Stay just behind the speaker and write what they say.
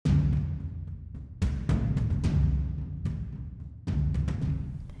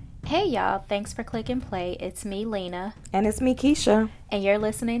Hey y'all, thanks for clicking play. It's me, Lena. And it's me, Keisha. And you're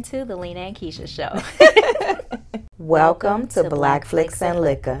listening to the Lena and Keisha Show. Welcome to Black Flicks and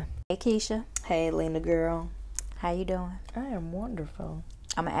Liquor. Hey Keisha. Hey Lena girl. How you doing? I am wonderful.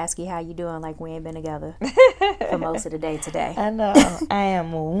 I'm going to ask you how you doing like we ain't been together for most of the day today. I know. I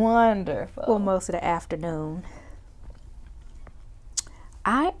am wonderful. For most of the afternoon.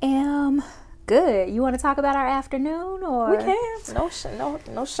 I am good. You want to talk about our afternoon, or we can? No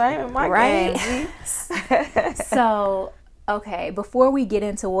shame in my game. So, okay, before we get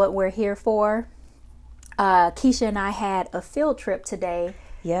into what we're here for, Keisha and I had a field trip today.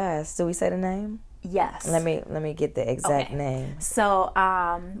 Yes. Do we say the name? Yes. Let me get the exact name. So,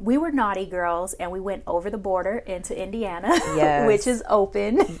 we were naughty girls, and we went over the border into Indiana, yes. which is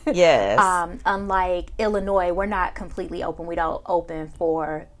open. Yes. Unlike Illinois, we're not completely open. We don't open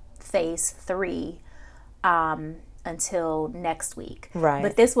for phase 3 until next week. Right.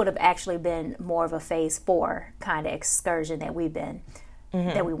 But this would have actually been more of a phase 4 kind of excursion that we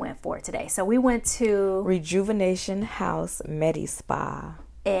went for today. So we went to Rejuvenation House Medi Spa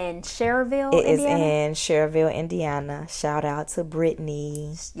in Cherville, Indiana. It is in Cherville, Indiana. Shout out to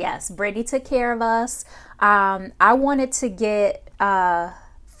Brittany. Yes, Brittany took care of us. I wanted to get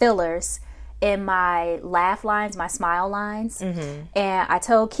fillers in my laugh lines, my smile lines. Mm-hmm. And I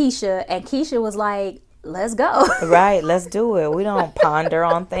told Keisha, and Keisha was like, let's go. Right, let's do it. We don't ponder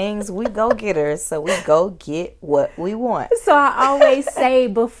on things. We go getters, so we go get what we want. So I always say,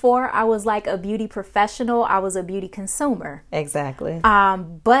 before I was like a beauty professional, I was a beauty consumer. Exactly.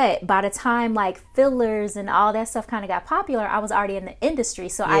 But by the time like fillers and all that stuff kind of got popular, I was already in the industry,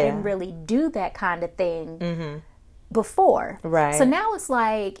 so I didn't really do that kind of thing before. Right. So now it's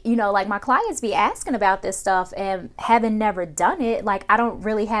like, like my clients be asking about this stuff, and having never done it, like I don't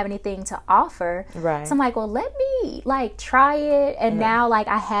really have anything to offer. Right. So I'm like, well, let me like try it. And now like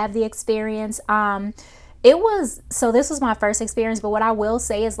I have the experience. This was my first experience, but what I will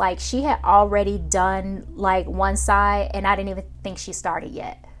say is like she had already done like one side, and I didn't even think she started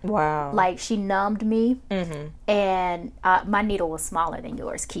yet. Wow. Like she numbed me, and my needle was smaller than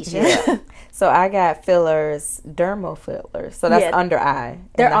yours, Keisha. Yeah. So I got fillers, dermal fillers. So that's under eye.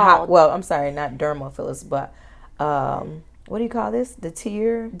 They're all. Well, I'm sorry, not dermal fillers, but what do you call this? The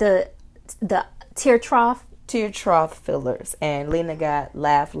tear trough. Tear trough fillers. And Lena got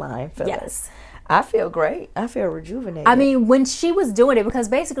laugh line fillers. Yes. I feel great. I feel rejuvenated. I mean, when she was doing it, because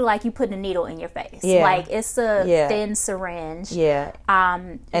basically, like, you put a needle in your face. Yeah. Like, it's a thin syringe. Yeah.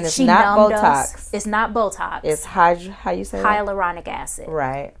 And it's not Botox. It's not Botox. It's how you say hyaluronic acid.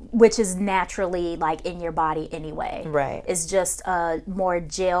 Right. Which is naturally, like, in your body anyway. Right. It's just a more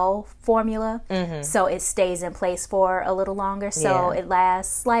gel formula. Mm-hmm. So it stays in place for a little longer. So it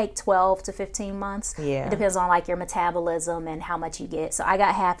lasts, like, 12 to 15 months. Yeah. It depends on, like, your metabolism and how much you get. So I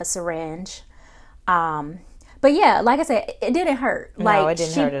got half a syringe. But yeah, like I said, it didn't hurt. No, it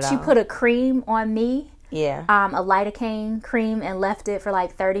didn't hurt at all. She put a cream on me. Yeah. A lidocaine cream, and left it for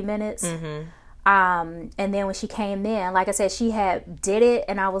like 30 minutes. Mm-hmm. And then when she came in, like I said, she did it,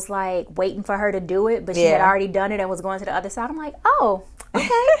 and I was like waiting for her to do it, but she had already done it and was going to the other side. I'm like, oh,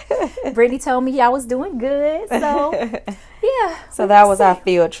 okay. Brittany told me I was doing good, so yeah. So that was our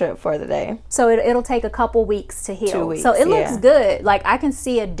field trip for the day. So it'll take a couple weeks to heal. 2 weeks, so it looks good. Like I can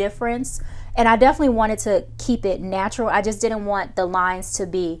see a difference. And I definitely wanted to keep it natural. I just didn't want the lines to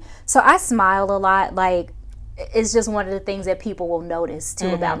be... So I smile a lot. Like, it's just one of the things that people will notice, too,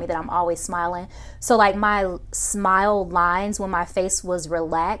 about me, that I'm always smiling. So, like, my smile lines when my face was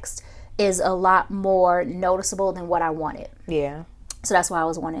relaxed is a lot more noticeable than what I wanted. Yeah. So that's why I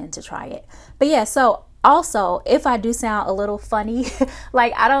was wanting to try it. But, yeah, so... Also, if I do sound a little funny,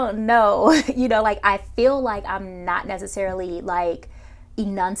 like, I don't know. Like, I feel like I'm not necessarily, like...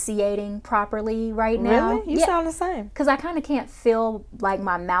 enunciating properly right now. Really? You sound the same. Because I kind of can't feel like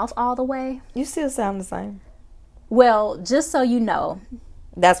my mouth all the way. You still sound the same. Well, just so you know.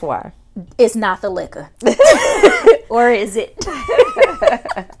 That's why. It's not the liquor. Or is it?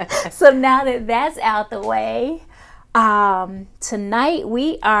 So now that that's out the way, tonight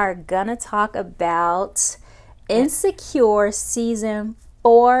we are gonna talk about Insecure Season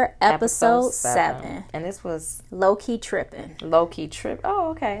 4, episode 7. And this was Lowkey Trippin. Lowkey Trip.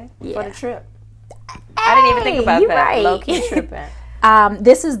 Oh, okay. Yeah. For the trip. I didn't even think about that. Right. Lowkey Trippin.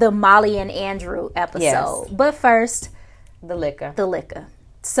 This is the Molly and Andrew episode. Yes. But first, the liquor.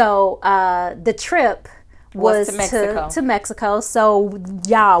 So the trip was to Mexico. So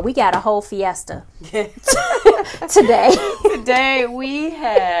y'all, we got a whole fiesta today. Today we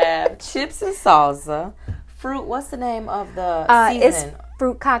have chips and salsa. Fruit, what's the name of the seasoning? It's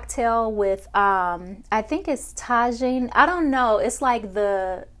fruit cocktail with, I think it's tagine. I don't know. It's like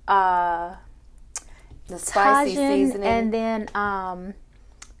the the spicy seasoning, and then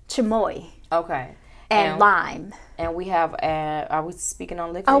chamoy. Okay. And lime. And we have, are we speaking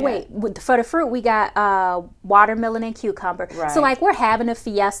on liquor? Oh, wait. For the fruit, we got watermelon and cucumber. Right. So, like, we're having a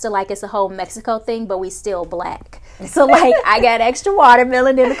fiesta like it's a whole Mexico thing, but we still black. So, like, I got extra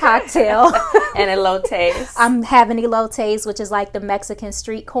watermelon in the cocktail. And elotes. I'm having elotes, which is like the Mexican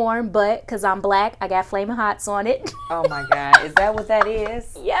street corn, but because I'm black, I got Flamin' Hots on it. Oh, my God. Is that what that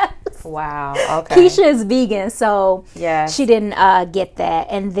is? Yes. Wow. Okay. Keisha is vegan, so yes. she didn't get that.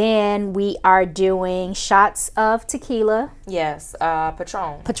 And then we are doing shots of tequila. Yes.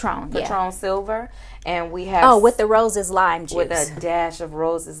 Patron. Yeah. Silver. And we have... with the Roses lime juice. With a dash of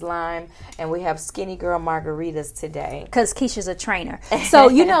Roses lime. And we have Skinny Girl margaritas today. Because Keisha's a trainer. So,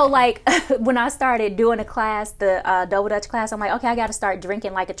 you know, like, when I started doing a class, the Double Dutch class, I'm like, okay, I got to start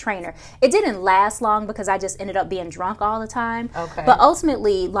drinking like a trainer. It didn't last long because I just ended up being drunk all the time. Okay. But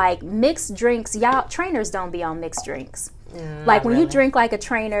ultimately, like, mixed drinks, y'all, trainers don't be on mixed drinks. Like when you drink like a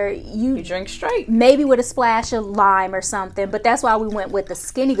trainer, you drink straight. Maybe with a splash of lime or something. But that's why we went with the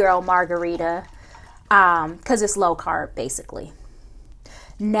Skinny Girl margarita. Because it's low carb, basically.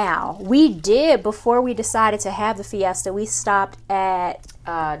 Now, we did, before we decided to have the fiesta, we stopped at...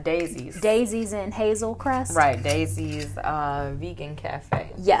 Daisy's. Daisy's in Hazel Crest. Right, Daisy's vegan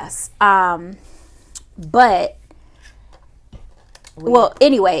cafe. Yes. But... Well,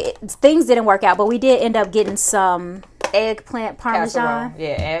 anyway, things didn't work out, but we did end up getting some eggplant parmesan. Casserole.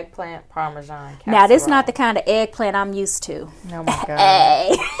 Yeah, eggplant parmesan casserole. Now, this is not the kind of eggplant I'm used to. Oh, my God.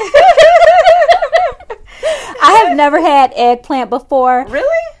 Hey. I have never had eggplant before.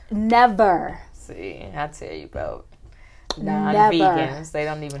 Really? Never. See, I tell you about non-vegans. They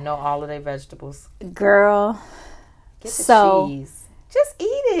don't even know all of their vegetables. Girl. Get the cheese. Just eat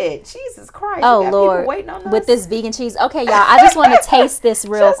it. Jesus Christ. Oh, Lord. Waiting on us. With this vegan cheese. Okay, y'all. I just want to taste this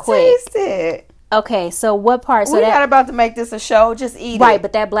real quick. Taste it. Okay, so what part? We're not about to make this a show. Just eat it. Right,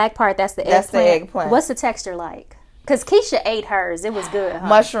 but that black part, that's the eggplant. That's the eggplant. What's the texture like? Because Keisha ate hers. It was good, huh?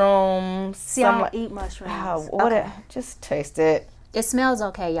 Mushrooms. See, I don't eat mushrooms. Just taste it. It smells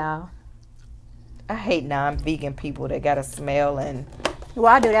okay, y'all. I hate non-vegan people that got to smell and...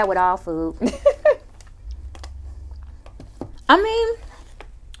 Well, I do that with all food. I mean,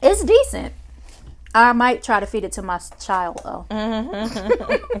 it's decent. I might try to feed it to my child, though.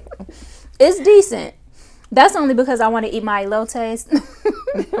 It's decent. That's only because I want to eat my elotes.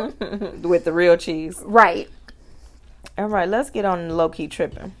 With the real cheese. Right. All right, let's get on Lowkey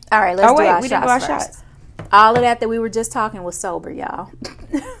tripping. All right, let's do our shots first. Shots. All of that we were just talking was sober, y'all.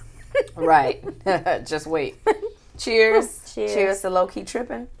 Right. Just wait. Cheers. Cheers to Lowkey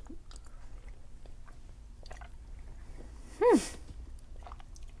tripping.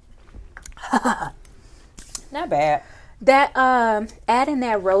 Not bad. That adding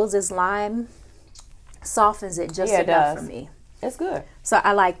that Roses lime softens it just enough for me. It's good. So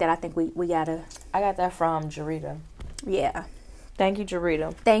I like that. I think we gotta. I got that from Jarita. Yeah. Thank you,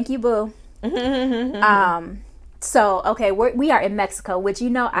 Jarita. Thank you, boo. So okay, we are in Mexico, which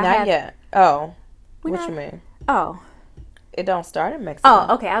not yet. Oh, what you mean? Oh. It don't start in Mexico.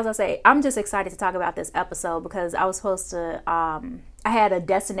 Oh, okay. I was gonna say, I'm just excited to talk about this episode because I was supposed to. I had a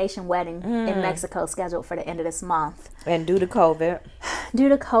destination wedding in Mexico scheduled for the end of this month. And due to COVID,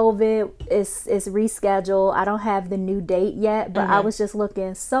 it's rescheduled. I don't have the new date yet, but I was just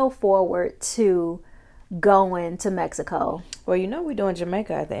looking so forward to going to Mexico. Well, we're doing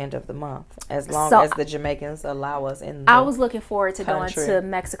Jamaica at the end of the month, as long as the Jamaicans allow us in. I was looking forward to going to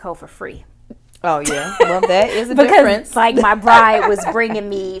Mexico for free. Oh, yeah. Well, that is a difference. Because, like, my bride was bringing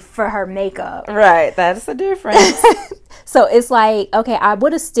me for her makeup. Right. That's a difference. So, it's like, okay, I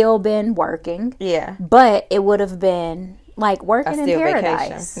would have still been working. Yeah. But it would have been, like, working in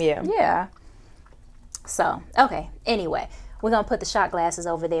paradise. Vacation. Yeah. Yeah. So, okay. Anyway, we're going to put the shot glasses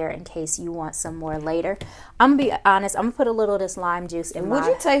over there in case you want some more later. I'm going to be honest. I'm going to put a little of this lime juice in Would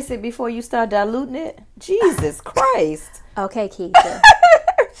you taste it before you start diluting it? Jesus Christ. Okay, Keisha.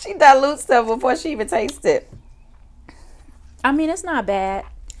 She dilutes stuff before she even tastes it. I mean, it's not bad.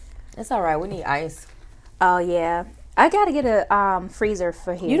 It's all right. We need ice. Oh, yeah. I got to get a freezer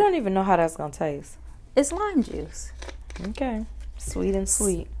for here. You don't even know how that's going to taste. It's lime juice. Okay. Sweet and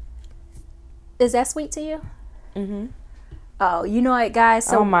sweet. Is that sweet to you? Mm-hmm. Oh, you know what, guys?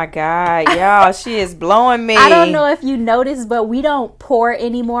 So, oh, my God. Y'all, she is blowing me. I don't know if you noticed, but we don't pour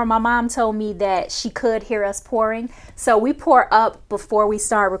anymore. My mom told me that she could hear us pouring. So we pour up before we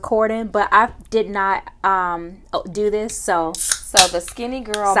start recording, but I did not do this. So the Skinny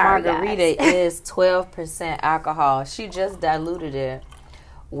Girl margarita is 12% alcohol. She just diluted it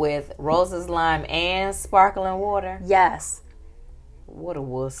with Rose's lime and sparkling water. Yes. What a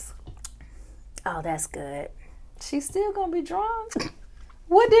wuss. Oh, that's good. She's still gonna be drunk.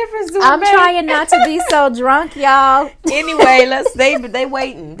 What difference do it I'm make? trying not to be so drunk, y'all. Anyway, they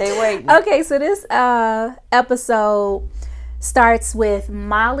waiting. They waiting. Okay, so this episode starts with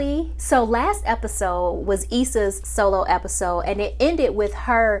Molly. So last episode was Issa's solo episode, and it ended with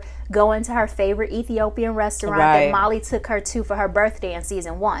her going to her favorite Ethiopian restaurant that Molly took her to for her birthday in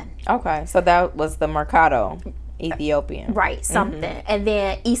season 1. Okay, so that was the Mercado Ethiopian. Right, something. And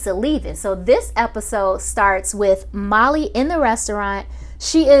then Issa leaving. So this episode starts with Molly in the restaurant.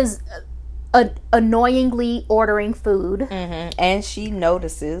 She is annoyingly ordering food. And she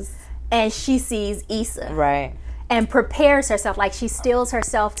notices. And she sees Issa. Right. And prepares herself. Like, she steels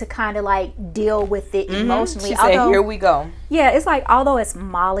herself to kind of, like, deal with it emotionally. She said, here we go. Yeah, it's like, although it's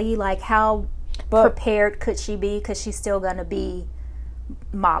Molly, like, how prepared could she be? Because she's still going to be,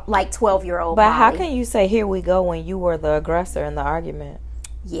 like, 12-year-old But Molly. how can you say, here we go, when you were the aggressor in the argument?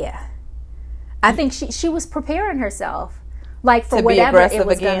 Yeah. I think she was preparing herself. Like, for whatever it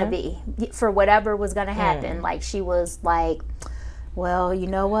was going to be. For whatever was going to happen. Like, she was like, well, you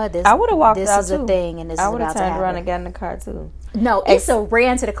know what? I would have walked out, This is a thing, and this is about to happen. I would have turned around and got in the car, too. No, Issa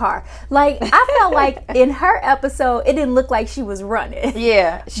ran to the car. Like, I felt like in her episode, it didn't look like she was running.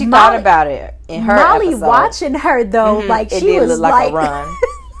 Yeah, she thought about it in her Molly episode. Watching her, though, like, she was like a run.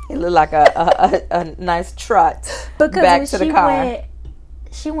 It looked like a nice trot because back to the car.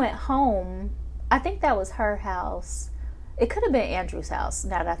 She went home. I think that was her house. It could have been Andrew's house,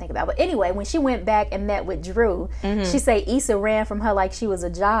 now that I think about it. But anyway, when she went back and met with Drew, she said Issa ran from her like she was a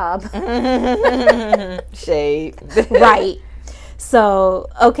job. Shade. Right. So,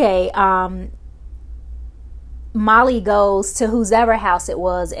 okay, Molly goes to whosever house it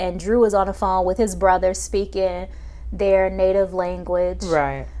was, and Drew is on the phone with his brother speaking their native language.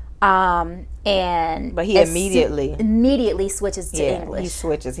 Right. But he immediately switches to English. He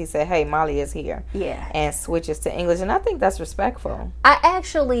switches. He said, hey, Molly is here. Yeah. And switches to English. And I think that's respectful. I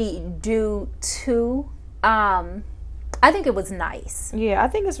actually do too. I think it was nice. Yeah, I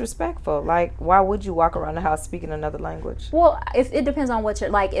think it's respectful. Like, why would you walk around the house speaking another language? Well, if it depends on what you're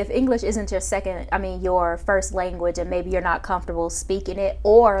like. If English isn't your first language, and maybe you're not comfortable speaking it,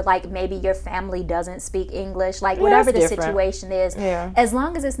 or like maybe your family doesn't speak English, like whatever the situation is, as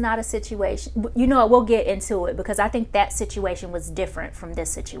long as it's not a situation, you know, we'll get into it because I think that situation was different from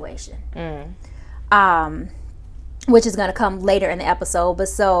this situation. Which is going to come later in the episode. But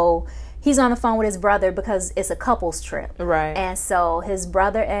so he's on the phone with his brother because it's a couples trip. Right. And so his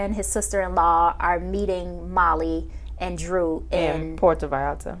brother and his sister-in-law are meeting Molly and Drew in Puerto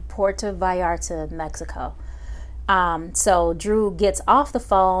Vallarta, Mexico. So Drew gets off the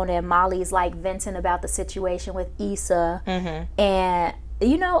phone and Molly's like venting about the situation with Issa. And,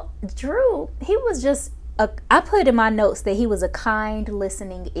 you know, Drew, he was just, I put in my notes that he was a kind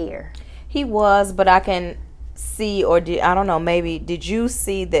listening ear. He was, but I can see, or I don't know, maybe did you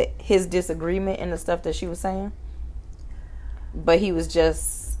see that his disagreement in the stuff that she was saying? But he was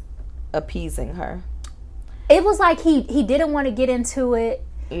just appeasing her. It was like he didn't want to get into it.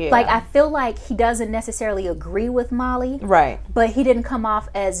 Yeah. Like, I feel like he doesn't necessarily agree with Molly. Right. But he didn't come off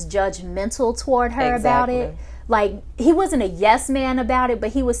as judgmental toward her about it. Like, he wasn't a yes man about it,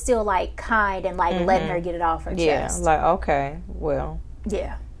 but he was still like kind and like letting her get it off her chest. Yeah, like, okay, well.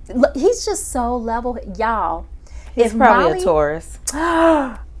 Yeah. He's just so level, y'all. He's probably a Taurus.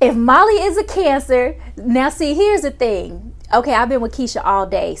 If Molly is a Cancer, now see, here's the thing. Okay, I've been with Keisha all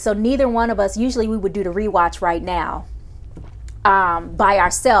day, so neither one of us, usually we would do the rewatch right now by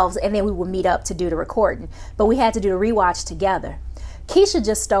ourselves, and then we would meet up to do the recording. But we had to do the rewatch together. Keisha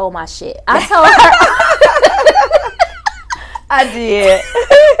just stole my shit. I told her. I did.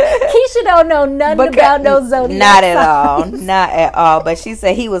 Keisha don't know nothing about no zodiac. Not at all. Not at all. But she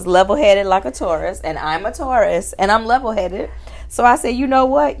said he was level-headed like a Taurus, and I'm a Taurus, and I'm level-headed. So I said, you know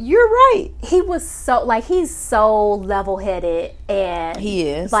what? You're right. He was so, like, he's so level-headed, and he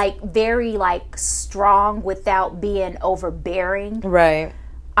is, like, very, like, strong without being overbearing. Right.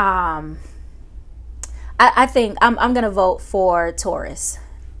 I think I'm going to vote for Taurus.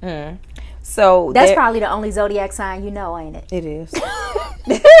 So that's probably the only zodiac sign you know, ain't it? It is.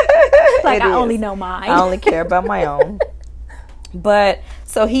 Like, I only know mine. I only care about my own. But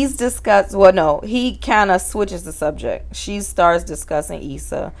so he's discussed. Well, no, he kind of switches the subject. She starts discussing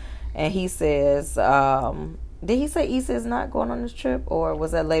Issa, and he says, "Did he say Issa is not going on this trip, or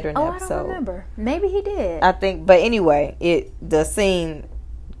was that later in the episode?" I don't remember. Maybe he did. I think, but anyway, the scene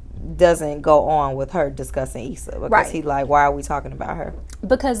doesn't go on with her discussing Issa because he like, why are we talking about her?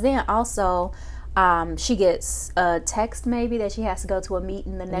 Because then also, she gets a text maybe that she has to go to a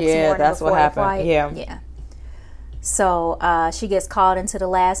meeting the next morning. Yeah, that's what happened. Yeah. So she gets called into the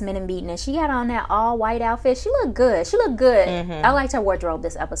last minute meeting, and she got on that all white outfit. She looked good. Mm-hmm. I liked her wardrobe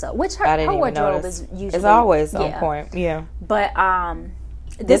this episode, which her wardrobe is usually, it's always on point. Yeah. But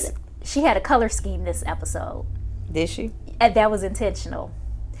she had a color scheme this episode. Did she? And that was intentional.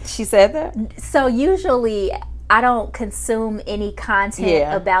 She said that? So usually I don't consume any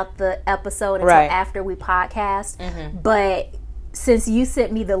content about the episode until after we podcast. Mm-hmm. But since you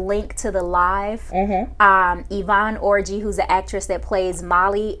sent me the link to the live, Yvonne Orji, who's the actress that plays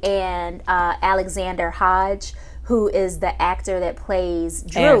Molly, and Alexander Hodge, who is the actor that plays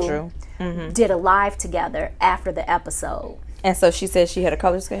Drew. Did a live together after the episode. And so she said she had a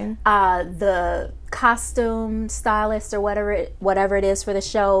color scheme? The costume stylist or whatever it is for the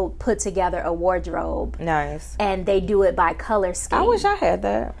show put together a wardrobe. Nice. And they do it by color scheme. I wish I had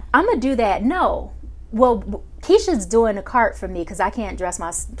that. I'm going to do that. No. Well, Keisha's doing a cart for me because I can't dress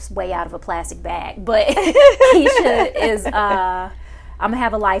my way out of a plastic bag. But Keisha is... I'm going to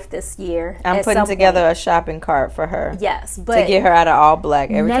have a life this year. I'm putting together a shopping cart for her. Yes. But to get her out of all black.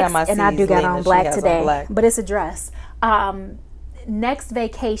 Every time I see and I do got on black today. Black. But it's a dress. Next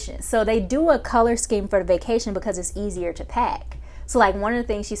vacation. So they do a color scheme for the vacation because it's easier to pack. So like one of the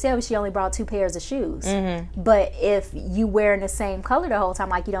things she said was she only brought 2 pairs of shoes. Mm-hmm. But if you wearing the same color the whole time,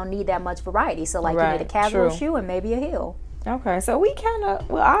 like you don't need that much variety. So like you need a casual shoe and maybe a heel. Okay. So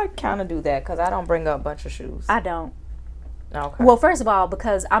I kind of do that because I don't bring up a bunch of shoes. I don't. Okay. Well, first of all,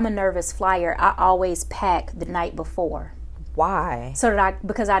 because I'm a nervous flyer, I always pack the night before. Why?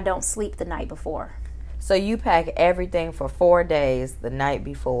 Because I don't sleep the night before. So you pack everything for 4 days the night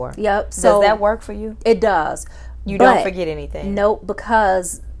before. Yep. So does that work for you? It does. You don't forget anything? Nope,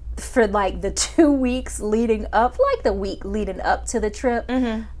 because for like the 2 weeks leading up, like the week leading up to the trip,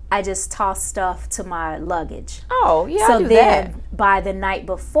 I just toss stuff to my luggage. Oh, yeah, so I do then that. By the night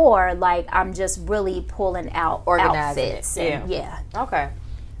before, like I'm just really pulling out outfits. Yeah. Okay.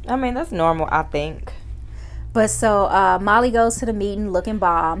 I mean, that's normal, I think. But so Molly goes to the meeting looking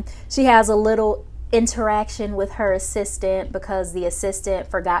bomb. She has a little interaction with her assistant because the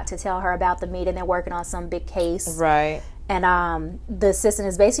assistant forgot to tell her about the meeting. They're working on some big case. Right. And the assistant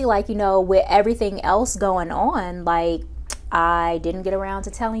is basically like, with everything else going on, like, I didn't get around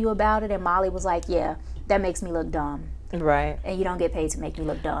to telling you about it. And Molly was like, yeah, that makes me look dumb. Right. And you don't get paid to make me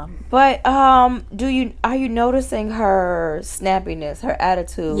look dumb. But are you noticing her snappiness, her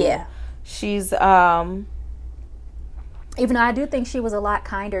attitude? Yeah. She's even though I do think she was a lot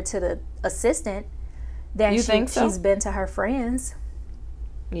kinder to the assistant than she's been to her friends.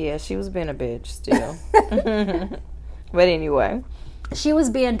 Yeah, she was being a bitch still. But anyway, she was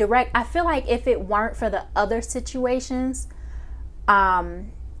being direct. I feel like if it weren't for the other situations,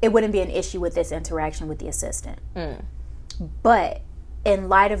 it wouldn't be an issue with this interaction with the assistant. But in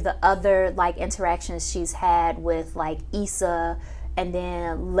light of the other like interactions she's had with like Issa, and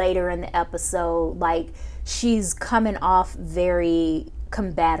then later in the episode, like she's coming off very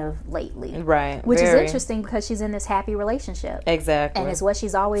combative lately, right? Which is interesting because she's in this happy relationship, exactly, and it's what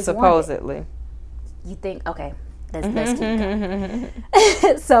she's always supposedly wanted. You think, okay, let's keep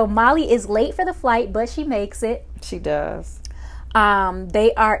going. So Molly is late for the flight, but she makes it. She does.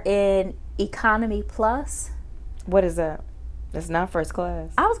 They are in economy plus. What is that? It's not first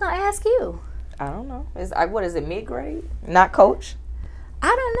class. I was gonna ask you. I don't know. What is it? Mid grade? Not coach? I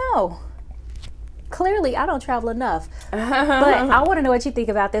don't know. Clearly, I don't travel enough. But I want to know what you think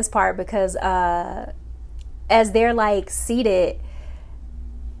about this part because as they're like seated,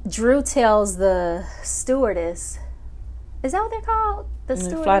 Drew tells the stewardess, is that what they're called? The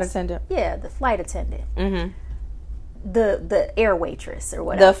stewardess? Flight attendant. Yeah, the flight attendant. Mm-hmm. The air waitress or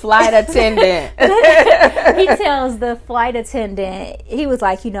whatever. The flight attendant. He tells the flight attendant, he was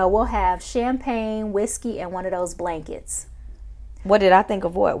like, we'll have champagne, whiskey, and one of those blankets. What did I think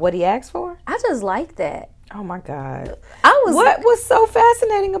of what? What he asked for? I just like that. Oh my God. What was so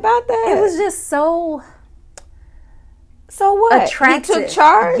fascinating about that? It was just so what? Attractive. He took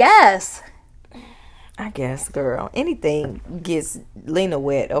charge? Yes. I guess, girl. Anything gets Lena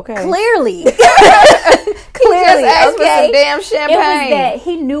wet, okay? Clearly. Clearly. He just asked for some damn champagne. It was that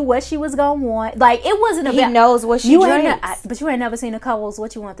he knew what she was going to want. Like, it wasn't about... He knows what she drinks. But you ain't never seen a couple's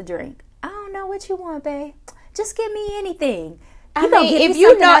what you want to drink. I don't know what you want, babe. Just give me anything. If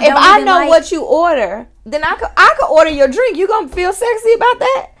I know what you order, then I could order your drink. You gonna feel sexy about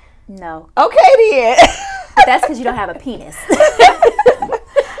that? No. Okay then. That's because you don't have a penis.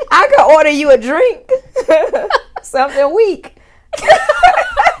 I could order you a drink. Something weak.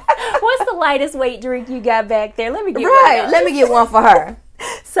 What's the lightest weight drink you got back there? Let me get one. Let me get one for her.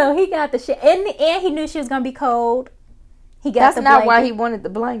 So he got the shit, and he knew she was gonna be cold. He got That's not why he wanted the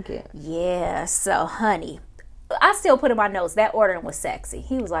blanket. Yeah. So, honey, I still put in my notes that ordering was sexy.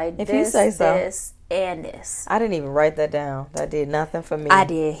 He was like, If this, you say so. this, and this. I didn't even write that down. That did nothing for me. I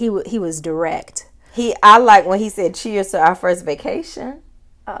did. He was direct. I like when he said, cheers to our first vacation.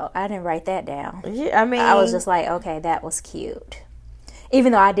 Oh, I didn't write that down. Yeah, I mean, I was just like, okay, that was cute.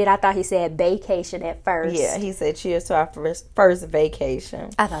 Even though I thought he said vacation at first. Yeah, he said cheers to our first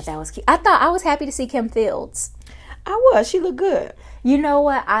vacation. I thought that was cute. I was happy to see Kim Fields. I was. She looked good. You know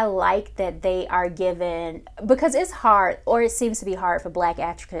what? I like that they are given, because it's hard, or it seems to be hard for black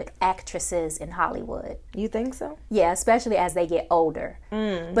actresses in Hollywood. You think so? Yeah, especially as they get older.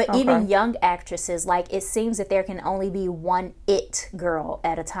 But even young actresses, like, it seems that there can only be one it girl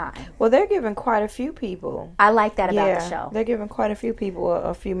at a time. Well, they're giving quite a few people. I like that about the show. They're giving quite a few people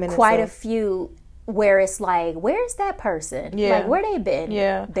a few minutes. Quite a few where it's like, where's that person? Yeah. Like, where they been?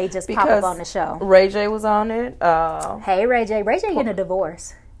 Yeah. They just pop up on the show. Ray J was on it. Hey, Ray J. Ray J getting a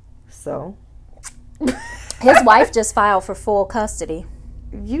divorce. So? His wife just filed for full custody.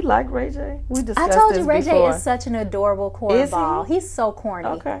 You like Ray J? We discussed I told this you Ray before. J is such an adorable cornball. He's so corny.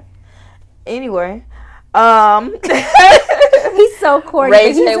 Okay. Anyway, He's so corny. Ray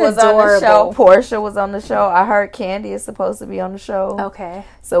But he's J was adorable. on the show. Portia was on the show. I heard Candy is supposed to be on the show. Okay.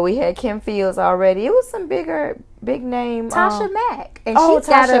 So we had Kim Fields already. It was some big name. Tasha Mack. And Oh, she's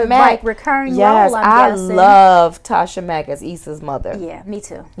got Tasha a Mack. recurring Yes, role, I I'm guessing. love Tasha Mack as Issa's mother. Yeah, me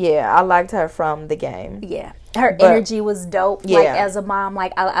too. Yeah, I liked her from the game. Yeah. Her energy was dope. Yeah. Like, as a mom,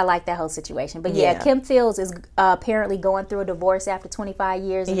 like, I like that whole situation. But yeah, Kim Fields is apparently going through a divorce after 25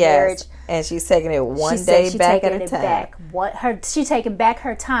 years of marriage. And she's taking it one She day said she back at taking a it time. back. She taking back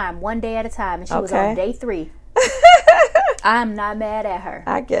her time one day at a time, and she was Okay. on day 3. I'm not mad at her.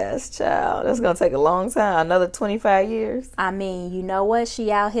 I guess, child. That's going to take a long time. Another 25 years. I mean, you know what?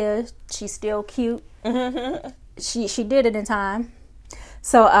 She out here. She's still cute. She did it in time.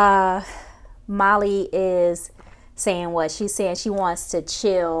 So, Molly is saying what? She's saying she wants to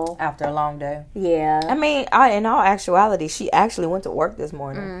chill. After a long day. Yeah. I mean, in all actuality, she actually went to work this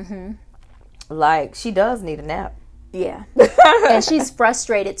morning. Mm-hmm. Like, she does need a nap. Yeah. And she's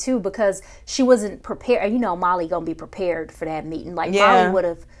frustrated, too, because she wasn't prepared. You know, Molly going to be prepared for that meeting. Like, Molly would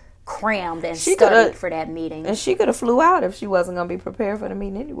have crammed and studied for that meeting. And she could have flew out if she wasn't going to be prepared for the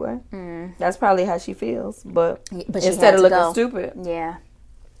meeting anyway. That's probably how she feels. But instead of looking stupid. Yeah.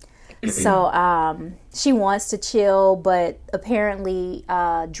 So she wants to chill, but apparently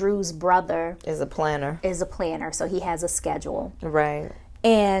Drew's brother is a planner. So he has a schedule. Right.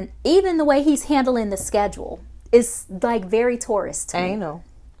 And even the way he's handling the schedule is like very tourist to me. Anal.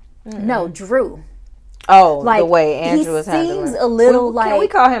 No, Drew. Oh, Like, the way Andrew is he handling. seems a little Can we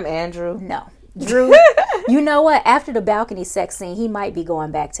call him Andrew? No. Drew, you know what? After the balcony sex scene, he might be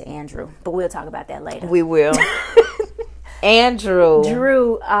going back to Andrew. But we'll talk about that later. We will. Andrew,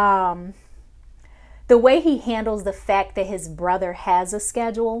 the way he handles the fact that his brother has a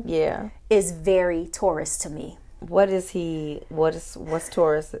schedule is very tourist to me. What's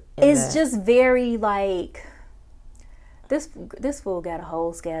tourist in It's that? just very like, this fool got a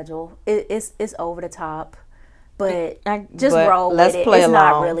whole schedule. It's over the top. But roll with it. It's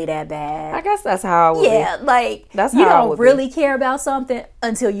not really that bad. I guess that's how I would be. Like, that's you how I don't would really be. care about something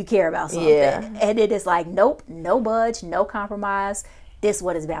until you care about something. Yeah. And it is like, nope, no budge, no compromise. This is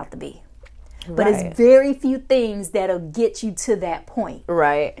what it's about to be. But it's very few things that'll get you to that point.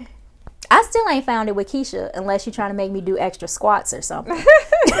 Right. I still ain't found it with Keisha unless you're trying to make me do extra squats or something.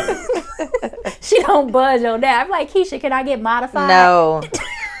 She don't budge on that. I'm like, Keisha, can I get modified? No.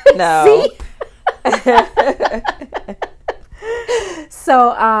 No. See?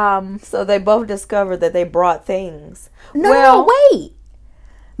 So they both discovered that they brought things. No, wait.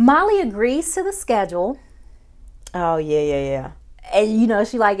 Molly agrees to the schedule. Oh, yeah. And, you know,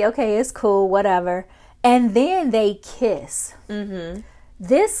 she like, okay, it's cool, whatever. And then they kiss. Mm-hmm.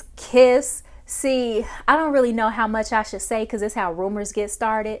 This kiss, see, I don't really know how much I should say because it's how rumors get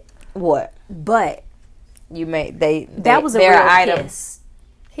started. What? But that was a real kiss.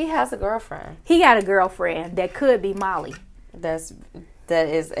 He has a girlfriend. He got a girlfriend that could be Molly. That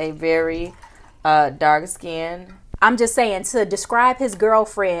is a very dark skin. I'm just saying, to describe his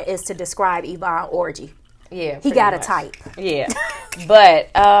girlfriend is to describe Yvonne Orji. Yeah, he got a type. Yeah, but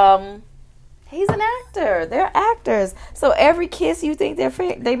he's an actor. They're actors. So every kiss, you think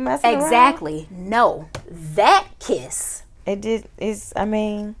they messing around? Exactly. No, that kiss. It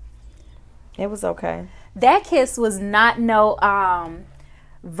was okay. That kiss was not no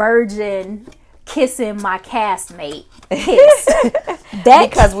virgin kissing my castmate kiss.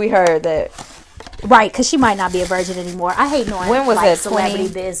 Because we heard that. Right, because she might not be a virgin anymore. I hate knowing when was that, celebrity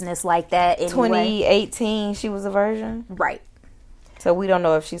business like that. Anyway. 2018, she was a virgin. Right. So we don't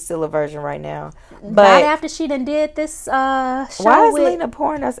know if she's still a virgin right now. Not But after she done did this show. why is Lena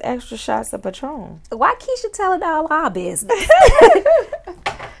pouring us extra shots of Patron? Why Keisha telling all our business?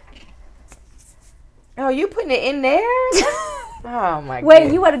 Oh, you putting it in there? Oh my god.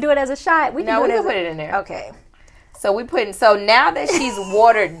 Wait, you want to do it as a shot? We can put it in there. Okay. So now that she's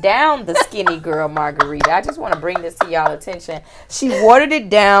watered down the skinny girl margarita, I just want to bring this to y'all attention. She watered it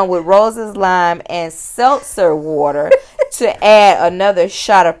down with Rose's lime and seltzer water to add another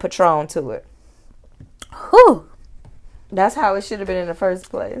shot of Patron to it. Whew. That's how it should have been in the first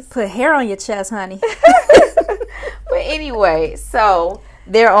place. Put hair on your chest, honey. But anyway, so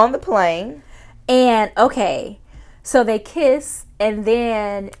they're on the plane. And, okay, so they kiss, and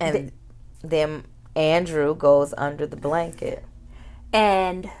then... then Andrew goes under the blanket.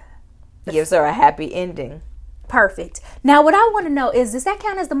 And... gives her a happy ending. Perfect. Now, what I want to know is, does that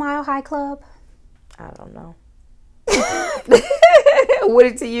count as the Mile High Club? I don't know. Would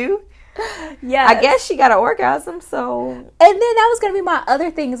it to you? Yeah. I guess she got an orgasm, so... And then that was going to be my other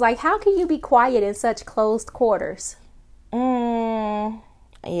thing, is like, how can you be quiet in such closed quarters?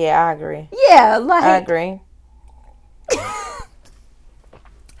 Yeah, I agree. Yeah, like... I agree.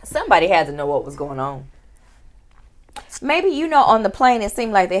 Somebody had to know what was going on. Maybe, on the plane, it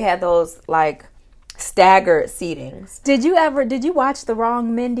seemed like they had those, like, staggered seatings. Did you watch The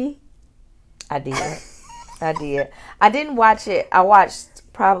Wrong Mindy? I did. I didn't watch it. I watched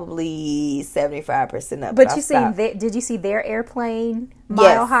probably 75% of it. Did you see their airplane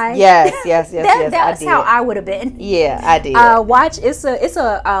Mile High? Yes. That's how I would have been. Yeah, I did. It's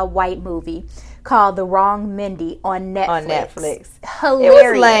a white movie called The Wrong Mindy on Netflix. It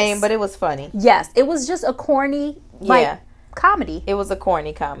Hilarious. was lame, but it was funny. Yes, it was just a corny comedy. It was a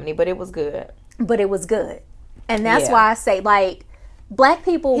corny comedy, but it was good. And that's why I say, like, black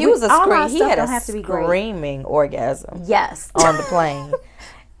people, he had a have to be screaming orgasm. Yes. On the plane.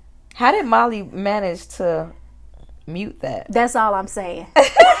 How did Molly manage to mute that? That's all I'm saying.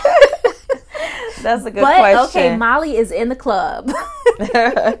 That's a good question. Okay, Molly is in the club.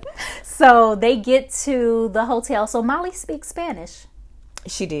 So they get to the hotel. So Molly speaks Spanish.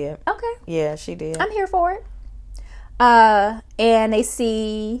 She did. Okay. Yeah, she did. I'm here for it. And they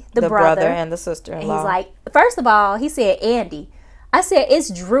see the brother and the sister-in-law. And he's like, first of all, he said Andy. I said, it's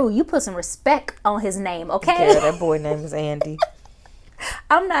Drew. You put some respect on his name, okay? Yeah, that boy name is Andy.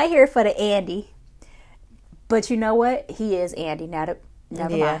 I'm not here for the Andy. But you know what? He is Andy. Never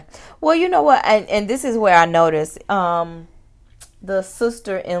mind. Well, you know what? And this is where I noticed the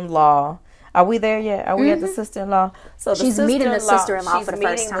sister-in-law. Are we there yet? Are we at the sister-in-law? So she's meeting the sister-in-law for the first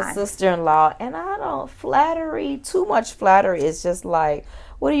time. She's meeting the sister-in-law. And too much flattery is just like,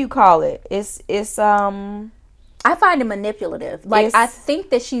 what do you call it? It's I find it manipulative. Like, I think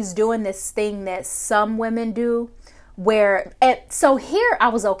that she's doing this thing that some women do so here I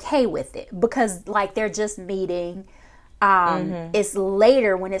was okay with it because, like, they're just meeting. It's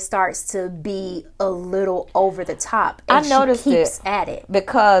later when it starts to be a little over the top. And I noticed she keeps at it.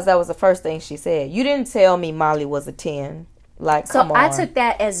 Because that was the first thing she said. You didn't tell me Molly was a 10. Like, come on. So I took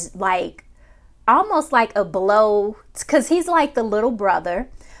that as, like, almost like a blow. Because he's like the little brother.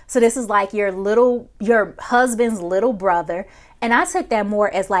 So this is like your husband's little brother. And I took that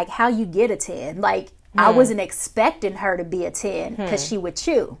more as like how you get a 10. Like, I wasn't expecting her to be a 10 because she would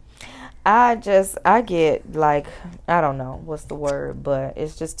chew. I get, like, I don't know what's the word, but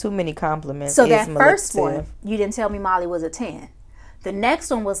it's just too many compliments. So that first one, you didn't tell me Molly was a 10. The next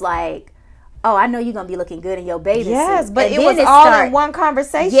one was like, oh, I know you're going to be looking good in your bathing suit. Yes, but it was all in one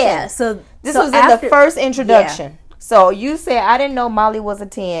conversation. Yeah, so this was in the first introduction. Yeah. So you say, I didn't know Molly was a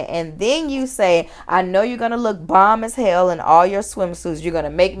 10. And then you say, I know you're going to look bomb as hell in all your swimsuits. You're going to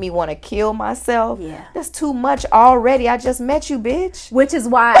make me want to kill myself. Yeah. That's too much already. I just met you, bitch. Which is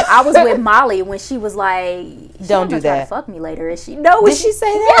why I was with Molly when she was like, don't do that. Try to fuck me later, is she? No, did she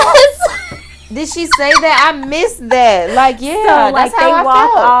say that? Yes. Did she say that? I missed that. Like, yeah, so, like, they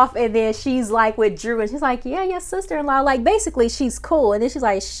walk off, and then she's like with Drew, and she's like, yeah, your sister-in-law. Like, basically, she's cool. And then she's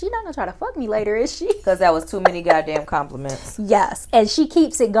like, she not gonna try to fuck me later, is she? Because that was too many goddamn compliments. Yes, and she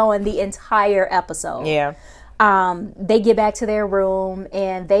keeps it going the entire episode. Yeah. They get back to their room,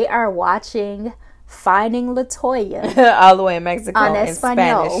 and they are watching Finding LaToya. All the way in Mexico on in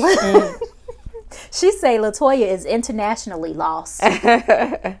Espanol. Spanish. She say LaToya is internationally lost.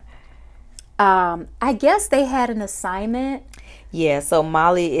 I guess they had an assignment. Yeah, so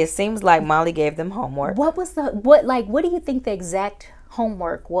it seems like Molly gave them homework. What do you think the exact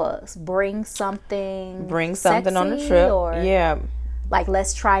homework was? Bring something on the trip. Or, yeah. Like,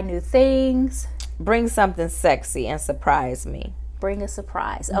 let's try new things. Bring something sexy and surprise me. Bring a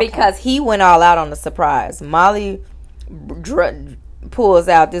surprise. Okay. Because he went all out on the surprise. Molly pulls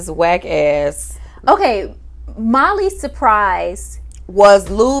out this whack ass. Okay, Molly's surprise was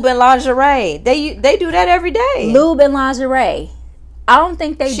lube and lingerie. They do that every day. Lube and lingerie. I don't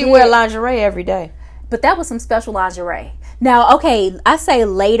think she wear lingerie every day. But that was some special lingerie. Now, okay, I say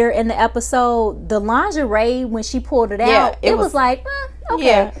later in the episode, the lingerie, when she pulled it out, it was like, okay.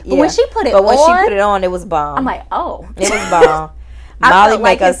 Yeah, but when she put it on, it was bomb. I'm like, oh. It was bomb. Molly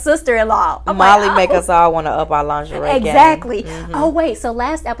make us his sister-in-law. Molly make us all want to up our lingerie exactly. game. Oh wait, so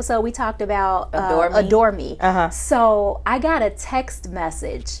last episode we talked about Adore Me. So I got a text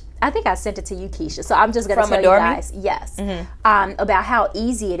message. I think I sent it to you, Keisha. So I'm just gonna tell you guys, yes, about how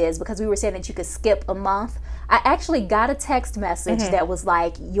easy it is, because we were saying that you could skip a month. I actually got a text message that was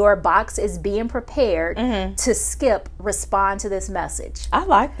like, your box is being prepared to skip, respond to this message. I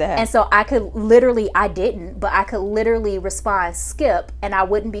like that. And so I could literally respond skip, and I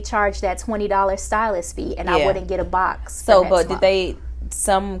wouldn't be charged that $20 stylist fee, and I wouldn't get a box. So, but did they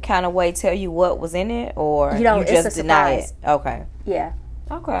some kind of way tell you what was in it, or you just deny it? Okay. Yeah.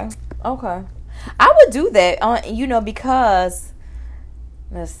 Okay. I would do that, because,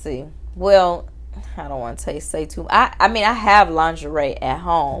 let's see. Well, I don't want to say too. I mean, I have lingerie at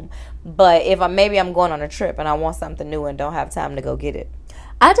home, but if I'm going on a trip and I want something new and don't have time to go get it,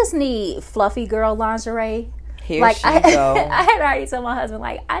 I just need fluffy girl lingerie. Here she go. I had already told my husband,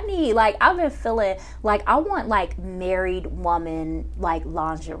 I've been feeling like I want married woman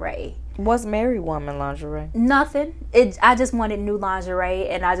lingerie. What's married woman lingerie? Nothing. I just wanted new lingerie,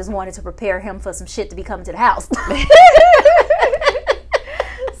 and I just wanted to prepare him for some shit to be coming to the house.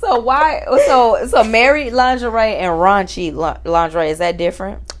 So why? So married lingerie and raunchy lingerie, is that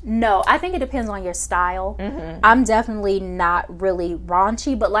different? No, I think it depends on your style. I'm definitely not really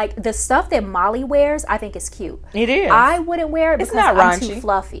raunchy, but the stuff that Molly wears, I think is cute. It is. I wouldn't wear it because I'm too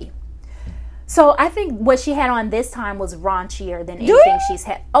fluffy. So I think what she had on this time was raunchier than anything she's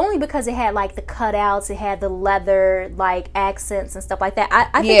had. Only because it had the cutouts, it had the leather accents and stuff like that.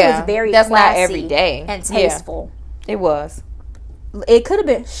 I think it was very classy not every day and tasteful. Yeah, it was. It could have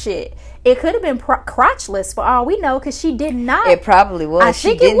been shit. It could have been crotchless for all we know, because she did not. It probably was.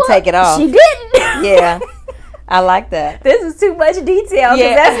 She didn't take it off. She didn't. Yeah. I like that. This is too much detail,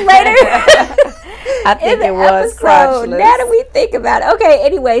 because that's later. I think it was crotchless. Now that we think about it. Okay,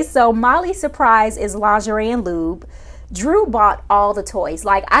 anyway, so Molly's surprise is lingerie and lube. Drew bought all the toys.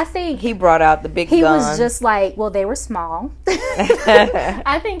 I think he brought out the big guns. He was just they were small.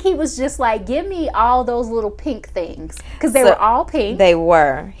 I think he was just give me all those little pink things, because they were all pink. They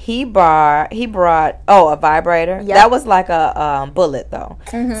were. He brought a vibrator. Yep. That was a bullet though.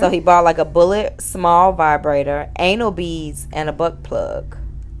 So he bought a bullet small vibrator, anal beads, and a butt plug.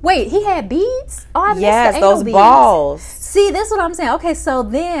 Wait, he had beads? Oh, I missed the anal those beads. Balls. See, that's what I'm saying. Okay, so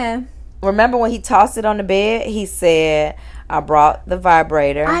then. Remember when he tossed it on the bed? He said, I brought the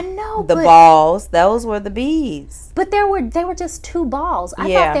vibrator. I know. The balls. Those were the beads. But they were just 2 balls.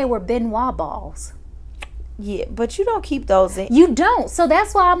 I thought they were Benoit balls. Yeah, but you don't keep those in. You don't. So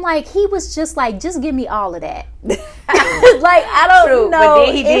that's why I'm he was just just give me all of that. I don't know. But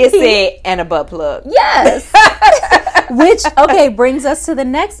then he did say, and a butt plug. Yes. Which, brings us to the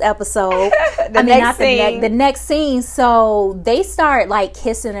next episode. The next scene. So they start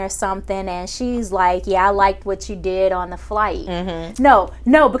kissing or something, and she's yeah, I liked what you did on the flight.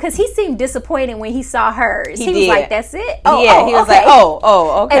 No, because he seemed disappointed when he saw hers. He was like, that's it? He was okay.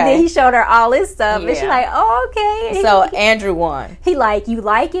 Okay. And then he showed her all his stuff, and she's okay. And so Andrew won. He you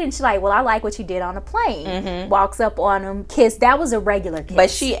like it? And she's well, I like what you did on the plane. Walks up on him, kiss. That was a regular kiss.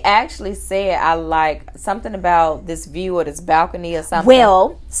 But she actually said, I like something about this view or this balcony or something.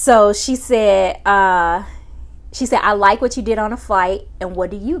 Well, so she said, I like what you did on a flight, and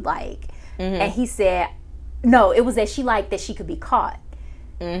what do you like? And he said, no, it was that she liked that she could be caught.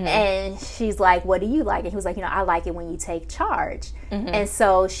 And she's like, what do you like? And he was like, I like it when you take charge. And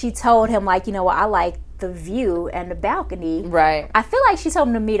so she told him I like the view and the balcony. Right. I feel like she told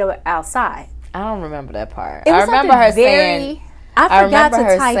him to meet her outside. I don't remember that part. I remember her saying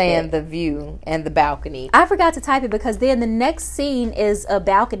the view and the balcony. I forgot to type it, because then the next scene is a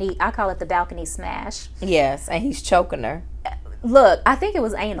balcony. I call it the balcony smash. Yes, and he's choking her. Look, I think it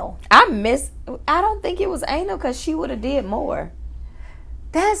was anal. I don't think it was anal, because she would have did more.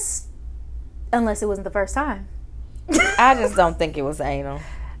 Unless it wasn't the first time. I just don't think it was anal.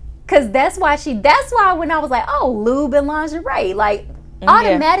 Because that's why when I was lube and lingerie,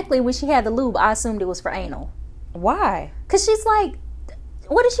 automatically when she had the lube, I assumed it was for anal. Why? Because she's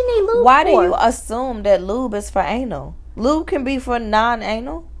what does she need lube Why for? do you assume that lube is for anal? Lube can be for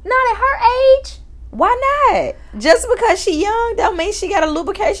non-anal. Not at her age. Why not? Just because she young don't mean she got a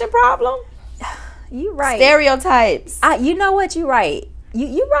lubrication problem. You right. Stereotypes. You know what? You right.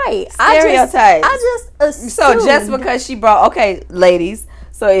 You right. Stereotypes. I just assumed. So just because she brought, okay, ladies.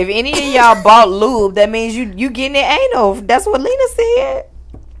 So if any of y'all bought lube, that means you getting it anal. That's what Lena said.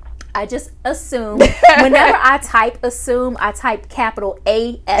 I just assume. Whenever I type assume, I type capital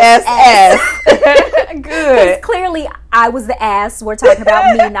ASS. Good. Clearly, I was the ass. We're talking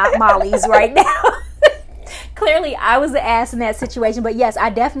about me, not Molly's right now. Clearly, I was the ass in that situation. But yes, I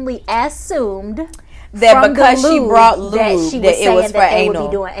definitely assumed that because she brought lube, that she was saying it was for that they anal. would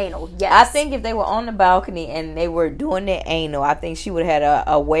be doing anal. Yes. I think if they were on the balcony and they were doing it anal, I think she would have had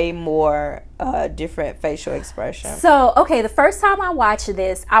a way more different facial expression. So, okay, the first time I watched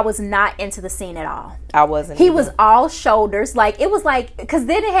this, I was not into the scene at all. I wasn't. He was all shoulders. Like, it was like, because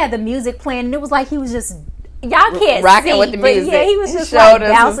then it had the music playing, and it was like he was just, y'all can't rocking see, with the but music. Yeah, he was just like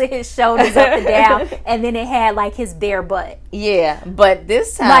bouncing his shoulders up and down, and then it had like his bare butt. Yeah, but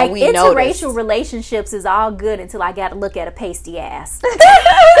this time like, we interracial noticed. relationships is all good until I got to look at a pasty ass.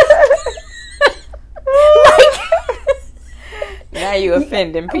 Now you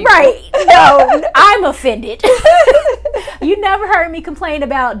offending people. Right. No, I'm offended. You never heard me complain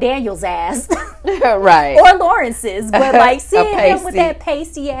about Daniel's ass. Right. Or Lawrence's. But like seeing him with pasty. that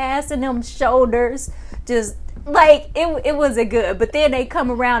pasty ass and them shoulders, just like it wasn't good. But then they come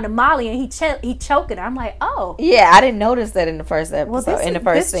around to Molly and he choking her. I'm like, oh. Yeah, I didn't notice that in the first episode. Well, in the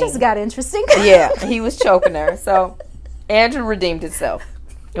first scene. This just got interesting. Yeah, he was choking her. So Andrew redeemed himself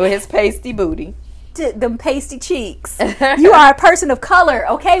with his pasty booty. Them pasty cheeks. You are a person of color,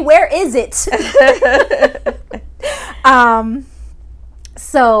 okay? Where is it?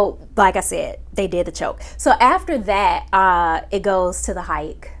 So like I said, they did the choke. So after that, it goes to the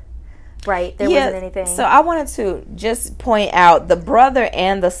hike. Right? There wasn't anything. So I wanted to just point out the brother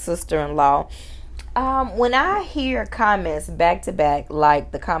and the sister-in-law. When I hear comments back to back,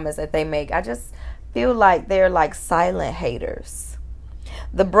 like the comments that they make, I just feel like they're like silent haters.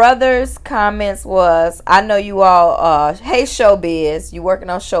 The brother's comments was, I know you all, hey showbiz, you working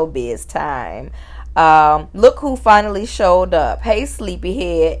on showbiz time. Look who finally showed up. Hey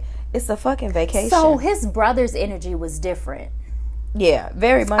sleepyhead, it's a fucking vacation. So his brother's energy was different. Yeah,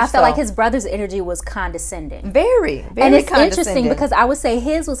 very much. I felt like his brother's energy was condescending. Very and it's condescending. Interesting because I would say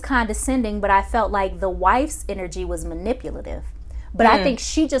his was condescending, but I felt like the wife's energy was manipulative. But I think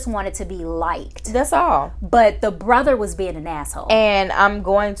she just wanted to be liked. That's all. But the brother was being an asshole. And I'm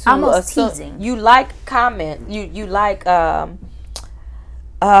going to almost teasing. You like comment. You like you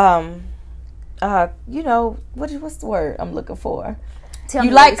know, what's the word I'm looking for?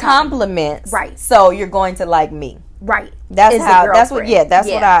 You like compliments. Right. So you're going to like me. Right. That's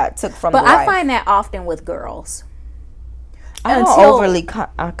what I took from But the wife. I find that often with girls. I don't overly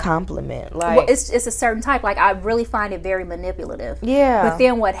compliment. Like, well, it's a certain type. Like, I really find it very manipulative. Yeah. But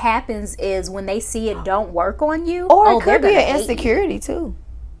then what happens is when they see it don't work on you, or it could be an insecurity too.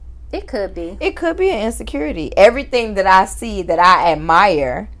 It could be. It could be an insecurity. Everything that I see that I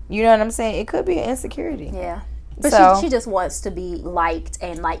admire, you know what I'm saying? It could be an insecurity. Yeah. But she just wants to be liked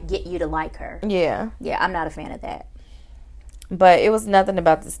and like get you to like her. Yeah. Yeah, I'm not a fan of that. But it was nothing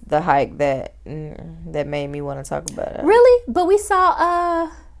about the hike that made me want to talk about it. Really? But we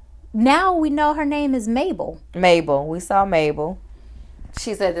saw, now we know her name is Mabel. Mabel. We saw Mabel.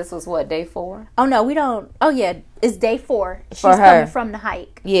 She said this was what, day 4? Oh, no, we don't. Oh, yeah, it's day 4. She's For her. coming from the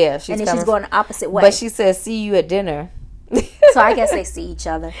hike. Yeah, and then she's going the opposite way. But she said, see you at dinner. So I guess they see each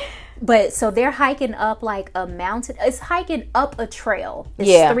other. But so they're hiking up like a mountain. It's hiking up a trail.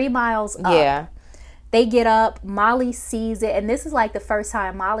 It's 3 miles up. Yeah. They get up, Molly sees it, and this is like the first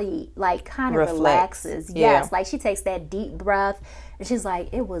time Molly like kind of relaxes. Yeah. Yes, like she takes that deep breath and she's like,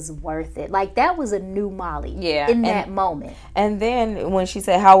 it was worth it. Like that was a new Molly in that moment. And then when she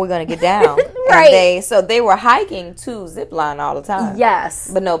said, how are we going to get down? Right. So they were hiking to zipline all the time.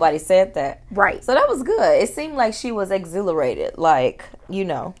 Yes. But nobody said that. Right. So that was good. It seemed like she was exhilarated, like, you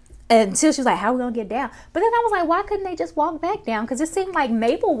know. Until she was like, how are we going to get down? But then I was like, why couldn't they just walk back down? Because it seemed like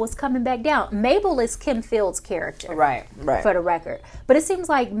Mabel was coming back down. Mabel is Kim Field's character. Right. For the record. But it seems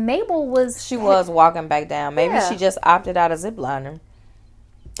like Mabel was... She was walking back down. Maybe she just opted out of ziplining.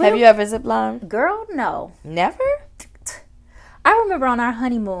 Have you ever ziplined? Girl, no. Never? I remember on our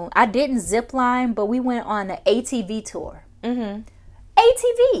honeymoon, I didn't zipline, but we went on an ATV tour. Mm-hmm.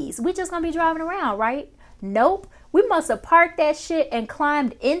 ATVs. We just going to be driving around, right? Nope. We must have parked that shit and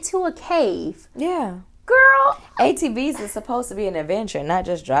climbed into a cave. Yeah. Girl. ATVs is supposed to be an adventure, not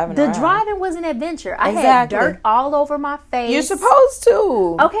just driving around. The driving was an adventure. I had dirt all over my face. You're supposed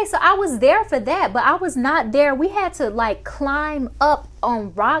to. Okay, so I was there for that, but I was not there. We had to, like, climb up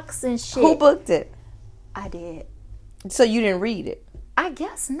on rocks and shit. Who booked it? I did. So you didn't read it? I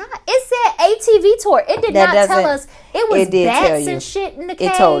guess not. It said ATV tour. It did not tell us it was bats and shit in the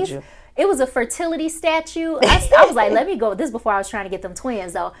cave. It told you. It was a fertility statue. I was like, let me go. This is before I was trying to get them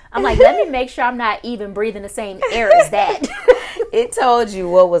twins, though. I'm like, let me make sure I'm not even breathing the same air as that. It told you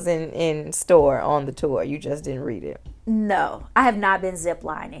what was in store on the tour. You just didn't read it. No, I have not been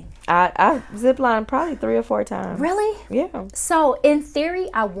ziplining. I ziplined probably 3 or 4 times. Really? Yeah. So, in theory,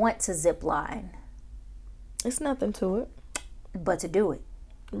 I want to zipline. It's nothing to it. But to do it.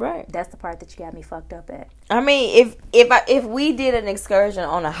 Right. That's the part that you got me fucked up at. I mean, if we did an excursion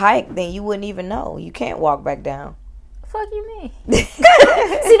on a hike, then you wouldn't even know. You can't walk back down. Fuck you mean? See,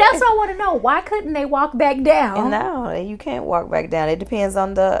 that's what I want to know. Why couldn't they walk back down? No, you can't walk back down. It depends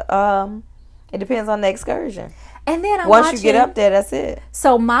on the excursion. And then once you get up there, that's it.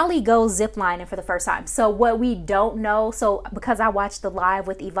 So Molly goes ziplining for the first time. So what we don't know, because I watched the live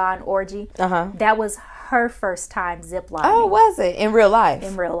with Yvonne Orji, that was her first time ziplining. Oh, was it? In real life?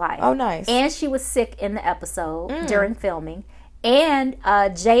 In real life. Oh, nice. And she was sick in the episode during filming. And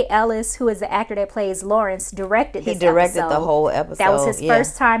Jay Ellis, who is the actor that plays Lawrence, directed this episode. He directed the whole episode. That was his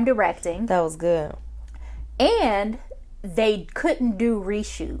first time directing. That was good. And they couldn't do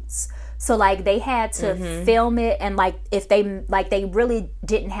reshoots. So, like, they had to film it, and, like, if they really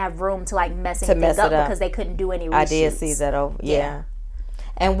didn't have room to, like, mess things up because they couldn't do any reshoots. I did see that over. Yeah.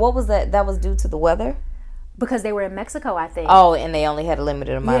 And what was that? That was due to the weather? Because they were in Mexico, I think. Oh, and they only had a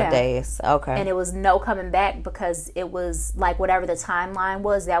limited amount of days. Okay. And it was no coming back because it was, like, whatever the timeline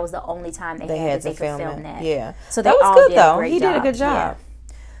was, that was the only time they could film that. Yeah. So they that was all good, did though. A great he job. did a good job. Yeah.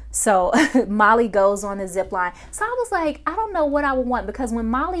 So Molly goes on the zip line. So I was like, I don't know what I would want, because when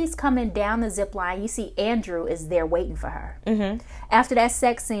Molly's coming down the zip line, you see Andrew is there waiting for her. Mm-hmm. After that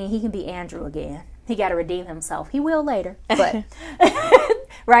sex scene, he can be Andrew again. He got to redeem himself. He will later, but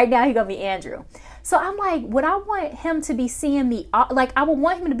right now he gonna be Andrew. So I'm like, would I want him to be seeing me? Like, I would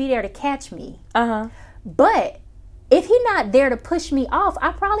want him to be there to catch me. But if he's not there to push me off,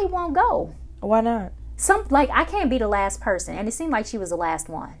 I probably won't go. Why not? I can't be the last person, and it seemed like she was the last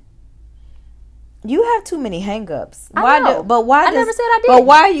one. You have too many hang-ups. I know. I never said I did. But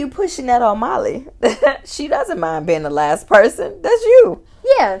why are you pushing that on Molly? She doesn't mind being the last person. That's you.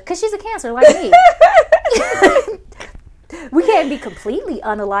 Yeah, because she's a Cancer like me. We can't be completely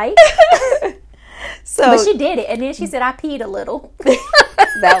unalike. But she did it, and then she said I peed a little.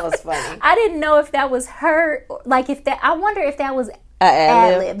 That was funny. I didn't know if that was her. Like, I wonder if that was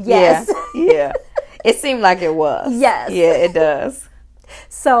ad-lib. Yes. Yeah. It seemed like it was. Yes. Yeah, it does.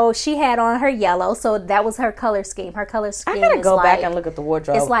 So she had on her yellow. So that was her color scheme. Her color scheme is I gotta go back and look at the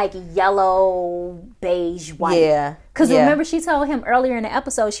wardrobe. It's like yellow, beige, white. Yeah. Because remember, she told him earlier in the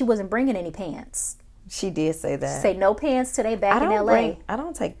episode she wasn't bringing any pants. She did say that. She said no pants today back in L.A. I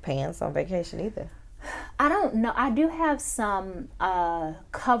don't take pants on vacation either. I don't know. I do have some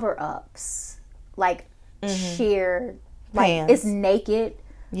cover-ups. Like sheer. Like pants. It's naked.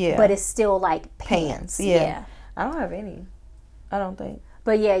 Yeah. But it's still like pants. Yeah. I don't have any. I don't think.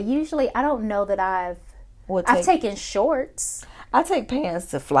 But yeah, usually I don't know that I've taken shorts. I take pants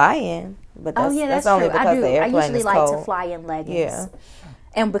to fly in, but that's true. only because the airplane is cold. I usually like to fly in leggings. Yeah.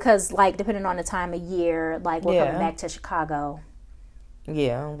 And because, like, depending on the time of year, like, we're coming back to Chicago.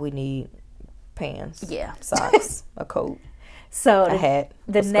 Yeah, we need pants. Yeah. Socks, a coat, so a hat,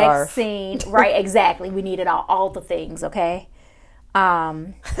 the next scene, right, exactly. We needed all the things, okay?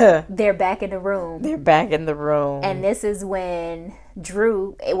 They're back in the room. And this is when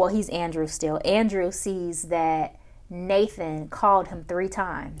Drew, he's Andrew still. Andrew sees that Nathan called him 3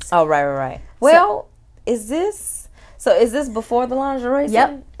 times. Oh, right. Well, is this before the lingerie scene?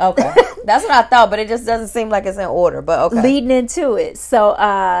 Yep. Okay. That's what I thought, but it just doesn't seem like it's in order. But okay. Leading into it. So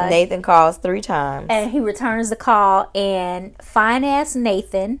Nathan calls 3 times. And he returns the call, and fine-ass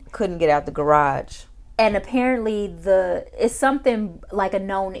Nathan couldn't get out the garage. And apparently it's something like a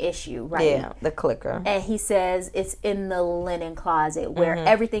known issue, right? Yeah, the clicker. And he says it's in the linen closet where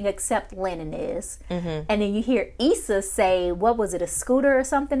everything except linen is. Mm-hmm. And then you hear Issa say, what was it, a scooter or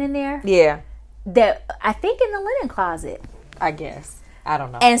something in there? Yeah. That I think in the linen closet. I guess. I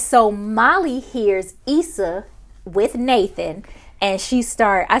don't know. And so Molly hears Issa with Nathan. And she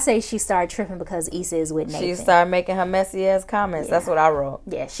started tripping because Issa is with Nathan. She started making her messy ass comments. Yeah. That's what I wrote.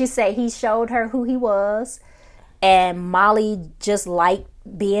 Yeah, she said he showed her who he was, and Molly just liked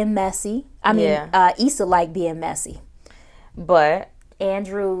being messy. Issa liked being messy. But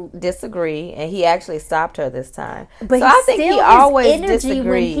Andrew disagreed, and he actually stopped her this time. But so I think he always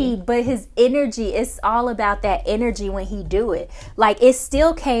disagreed. But his energy, it's all about that energy when he do it. Like, it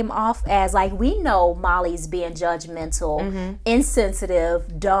still came off as, like, we know Molly's being judgmental,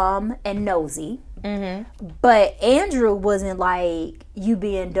 insensitive, dumb, and nosy. But Andrew wasn't like, you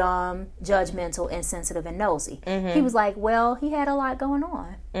being dumb, judgmental, insensitive, and nosy. He was like, well, he had a lot going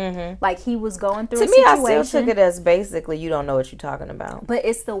on. Like, he was going through a situation. To me, I still took it as basically, you don't know what you're talking about. But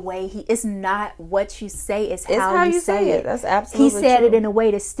it's the way it's not what you say, it's how you say it. That's absolutely He said true. it in a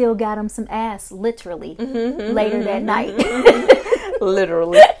way that still got him some ass, literally, later that night.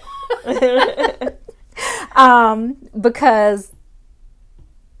 Literally. Because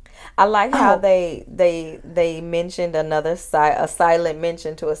I like how they mentioned a silent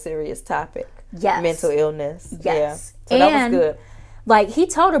mention to a serious topic. Yes. Mental illness. Yes. Yeah. So that was good. Like, he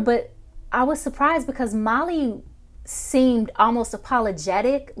told her, but I was surprised because Molly seemed almost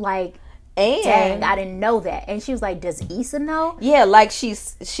apologetic, like, dang, I didn't know that. And she was like, does Issa know? Yeah, like she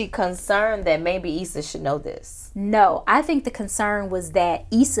concerned that maybe Issa should know this. No, I think the concern was that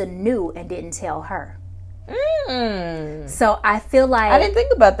Issa knew and didn't tell her. So I feel like, I didn't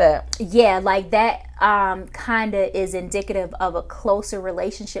think about that. Yeah, like that kind of is indicative of a closer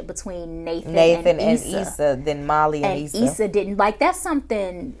relationship between Nathan and Issa than Molly and Issa. Issa didn't, like, that's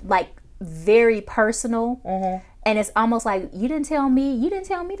something like very personal. And it's almost like, you didn't tell me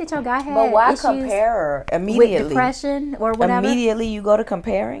that your guy had But why issues compare her immediately? With depression or whatever. Immediately you go to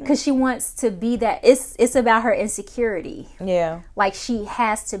comparing? Because she wants to be that. It's about her insecurity. Yeah. Like, she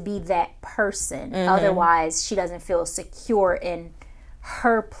has to be that person. Otherwise, she doesn't feel secure in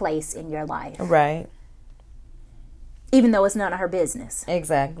her place in your life. Right. Even though it's none of her business.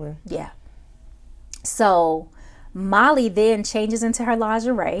 Exactly. Yeah. So Molly then changes into her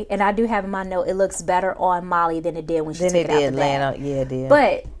lingerie, and I do have in my note, it looks better on Molly than it did when she took it out the bag. Yeah, it did.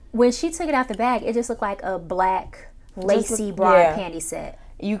 But when she took it out the bag, it just looked like a black lacy bra panty set.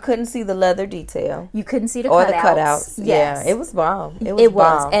 You couldn't see the leather detail. You couldn't see the cutouts. The cutouts. Yes. Yeah, it was bomb. It was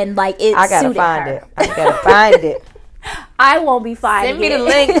bomb. And like, it I gotta suited find her. it. I gotta find it. I won't be finding it. Send me the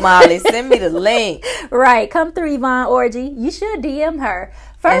link, Molly. Send me the link. Right. Come through, Yvonne Orgy. You should DM her.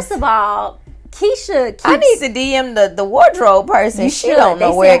 First of all, Keisha keeps, I need to DM the wardrobe person. She don't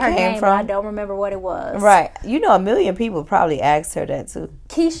know where it came from. I don't remember what it was. Right. You know, a million people probably asked her that too.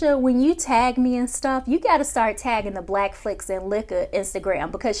 Keisha, when you tag me and stuff, you got to start tagging the Black Flicks and Liquor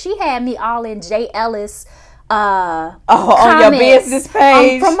Instagram, because she had me all in Jay Ellis on your business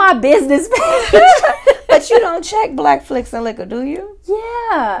page. From my business page. But you don't check Black Flicks and Liquor, do you?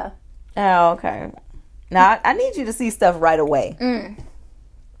 Yeah. Oh, okay. Now, I need you to see stuff right away.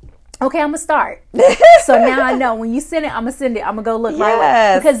 Okay, I'm gonna start. So now I know when you send it, I'm gonna send it. I'm gonna go look right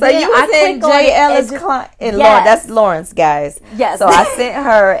away. Because so you was in Jay Ellis client. Yes. That's Lawrence, guys. Yes. So I sent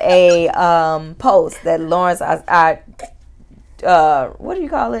her a post that Lawrence. I what do you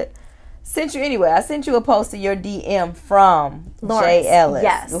call it? Sent you anyway. I sent you a post to your DM from Lawrence. Jay Ellis.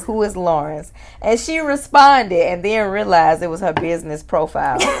 Yes. Who is Lawrence? And she responded, and then realized it was her business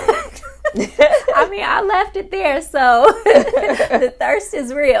profile. I mean, I left it there, so the thirst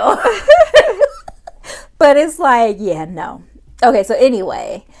is real. But it's like, yeah, no. Okay, so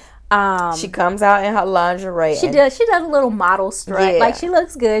anyway, she comes out in her lingerie. She does a little model strut. Yeah. Like, she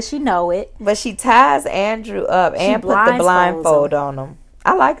looks good. She know it. But she ties Andrew up and put the blindfold on him.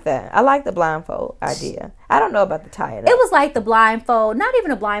 I like that. I like the blindfold idea. I don't know about the tie it up. It was like the blindfold, not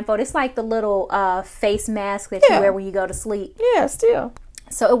even a blindfold. It's like the little face mask that you wear when you go to sleep. Yeah, still.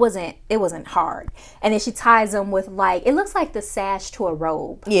 So it wasn't hard. And then she ties them with, like, it looks like the sash to a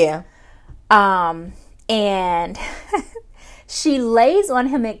robe. Yeah. And she lays on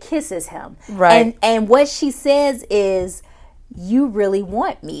him and kisses him. Right. And what she says is, "You really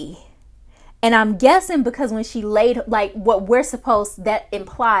want me." And I'm guessing because when she laid, like, what we're supposed, that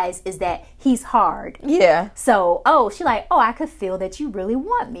implies is that he's hard. Yeah. So, she like, I could feel that you really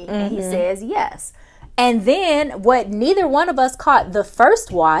want me. And he says yes. And then what neither one of us caught the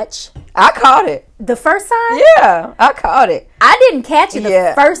first watch. I caught it. The first time? Yeah, I caught it. I didn't catch it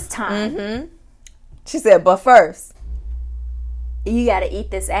the first time. She said, but first, you got to eat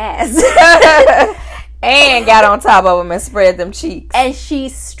this ass. And got on top of him and spread them cheeks. And she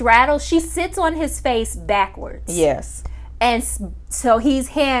sits on his face backwards. Yes. And so his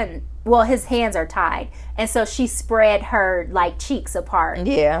hands are tied. And so she spread her, like, cheeks apart.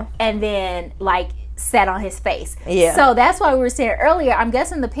 Yeah. And then, like, sat on his face. Yeah. So that's why we were saying earlier, I'm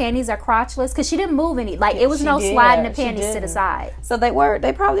guessing the panties are crotchless, because she didn't move any. Like, it was sliding the panties to the side. So they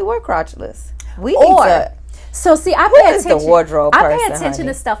probably were crotchless. So see, I pay attention. The wardrobe person, I pay attention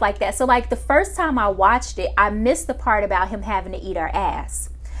to stuff like that. So, like, the first time I watched it, I missed the part about him having to eat her ass.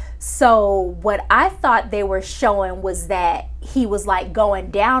 So what I thought they were showing was that he was, like,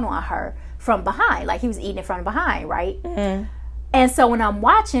 going down on her from behind, like he was eating it from behind, right? And so when I'm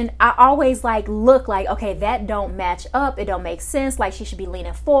watching, I always like look like, okay, that don't match up. It don't make sense. Like she should be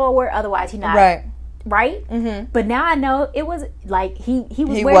leaning forward. Otherwise, he's not right. Mm-hmm. But now I know it was like he was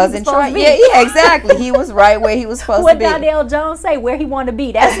where he was supposed to be. Yeah, exactly. He was right where he was supposed to be. What Donnell Jones say? Where he wanted to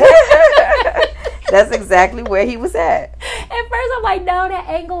be. That's that's exactly where he was at. At first, I'm like, no, that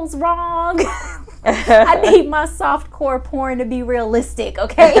angle's wrong. I need my soft core porn to be realistic,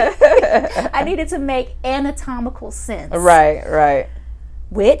 okay? I need it to make anatomical sense. Right.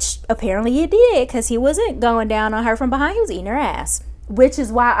 Which apparently it did, because he wasn't going down on her from behind. He was eating her ass. Which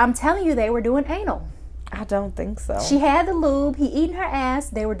is why I'm telling you they were doing anal. I don't think so. She had the lube. He eating her ass.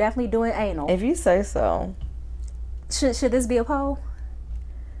 They were definitely doing anal. If you say so. Should this be a poll?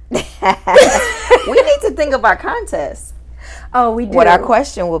 We need to think of our contest. Oh, we do. What our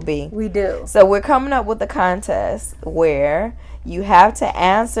question will be. We do. So we're coming up with a contest where you have to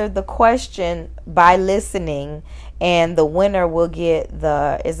answer the question by listening, and the winner will get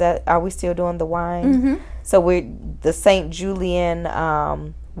are we still doing the wine? Mm-hmm. So we're the St. Julian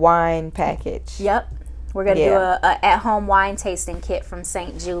wine package. Yep. We're going to do a at-home wine tasting kit from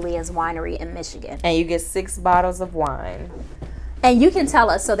St. Julian's Winery in Michigan. And you get 6 bottles of wine. And you can tell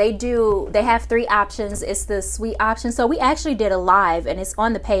us. So they have 3 options. It's the sweet option. So we actually did a live, and it's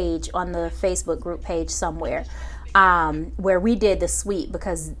on the page, on the Facebook group page somewhere, where we did the sweet,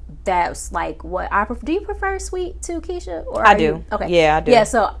 because that's like what I prefer. Do you prefer sweet too, Keisha? Or I do. Okay. Yeah, I do. Yeah,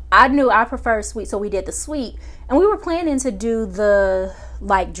 so I knew I prefer sweet, so we did the sweet. And we were planning to do the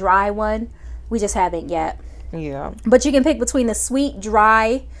like dry one. We just haven't yet. Yeah. But you can pick between the sweet,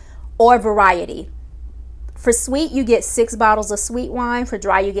 dry, or variety. For sweet, you get 6 bottles of sweet wine. For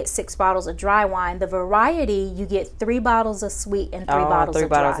dry, you get 6 bottles of dry wine. The variety, you get 3 bottles of sweet and 3 bottles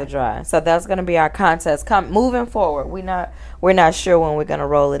of dry. So that's going to be our contest. Moving forward. We're not sure when we're going to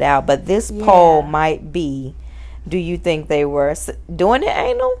roll it out, but this poll might be: do you think they were doing the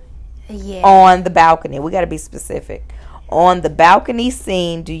anal? Yeah. On the balcony. We got to be specific. On the balcony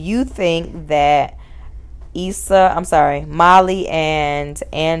scene, do you think that Molly and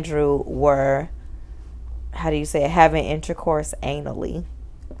Andrew were, how do you say it, having intercourse anally?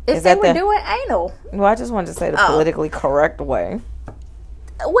 If they were doing anal. Well, I just wanted to say the politically correct way.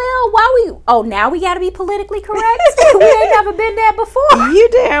 Well, now we got to be politically correct? We ain't never been there before. You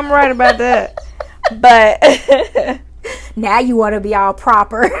damn right about that. But now you want to be all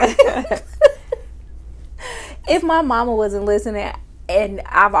proper. If my mama wasn't listening, and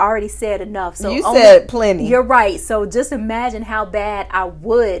I've already said enough. So you said plenty. You're right. So just imagine how bad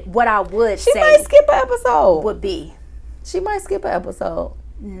what I would say. She might skip an episode. Would be. She might skip an episode.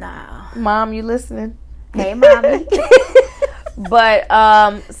 Nah. Mom, you listening? Hey, mommy. But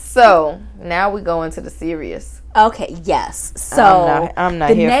so now we go into the serious. Okay, yes. So I'm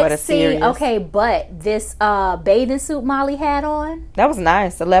not here for the serious. Okay, but this bathing suit Molly had on, that was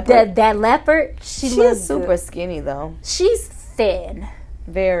nice. The leopard. That leopard. She's super skinny though. She's thin.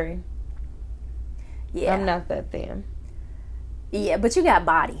 Very. Yeah. I'm not that thin. Yeah, but you got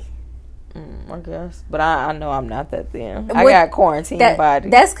body. I guess, but I know I'm not that thin. I got quarantine body.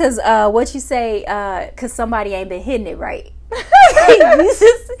 That's because what you say? Because somebody ain't been hitting it right. you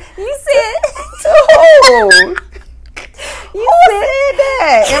said to who? Who said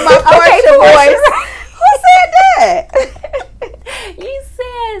that in my voice? Who said that? You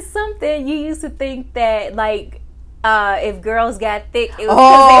said something. You used to think that like if girls got thick, it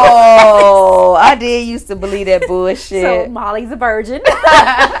was I did used to believe that bullshit. So Molly's a virgin.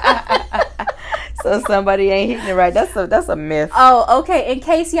 So somebody ain't hitting it right. That's a myth. Oh, okay. In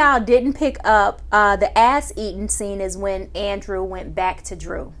case y'all didn't pick up, the ass eating scene is when Andrew went back to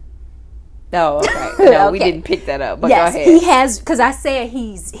Drew. Oh, okay. No, okay. We didn't pick that up. But yes, go ahead. He has, because I said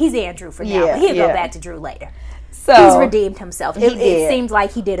he's Andrew for now. Yeah, but he'll go back to Drew later. So he's redeemed himself. It seems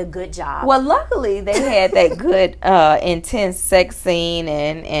like he did a good job. Well, luckily they had that good intense sex scene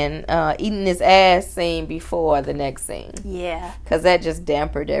and eating his ass scene before the next scene. Yeah, because that just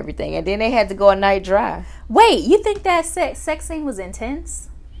dampened everything. And then they had to go a night dry. Wait, you think that sex scene was intense?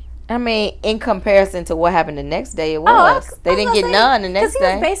 I mean, in comparison to what happened the next day, it was. They didn't get none the next day.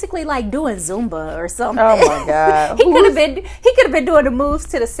 Because he was basically like doing Zumba or something. Oh my god! He could have been doing the moves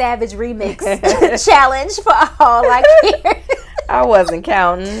to the Savage Remix challenge for all I care. I wasn't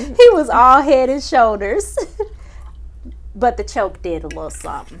counting. He was all head and shoulders, but the choke did a little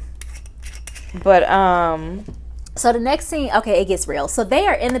something. But So the next scene, okay, it gets real. So they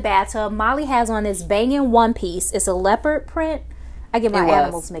are in the bathtub. Molly has on this banging one piece. It's a leopard print. I get my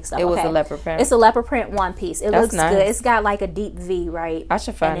animals mixed up. It was a leopard print. It's a leopard print one piece. It looks nice. good. It's got like a deep V, right? I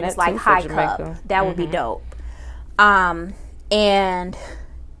should find and that it's like too high for cup. Jamaica. That would be dope. And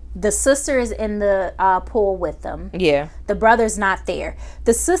The sister is in the pool with them. Yeah. The brother's not there.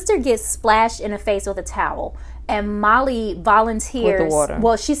 The sister gets splashed in the face with a towel. And Molly volunteers. With the water.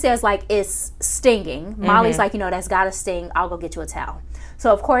 Well, she says, like, it's stinging. Molly's like, that's got to sting. I'll go get you a towel.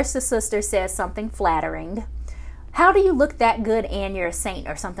 So, of course, the sister says something flattering. How do you look that good and you're a saint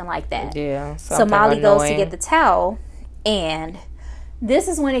or something like that? Yeah. So Molly goes to get the towel. And this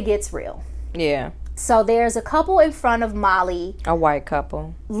is when it gets real. Yeah. So there's a couple in front of Molly. A white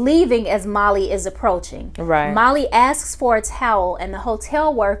couple. Leaving as Molly is approaching. Right. Molly asks for a towel, and the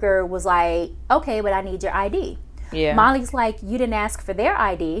hotel worker was like, okay, but I need your ID. Yeah. Molly's like, you didn't ask for their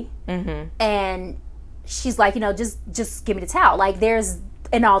ID. Mm-hmm. And she's like, just give me the towel. Like, there's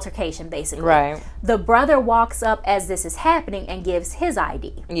an altercation, basically. Right. The brother walks up as this is happening and gives his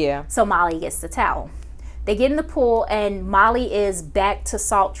ID. Yeah. So Molly gets the towel. They get in the pool, and Molly is back to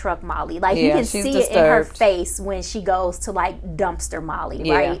salt truck Molly. Like, you can see it in her face when she goes to, like, dumpster Molly,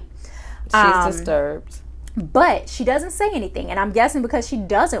 right? She's disturbed. But she doesn't say anything, and I'm guessing because she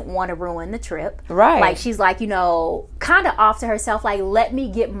doesn't want to ruin the trip. Right. Like, she's like, kind of off to herself, like, let me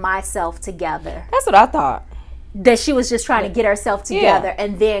get myself together. That's what I thought. That she was just trying to get herself together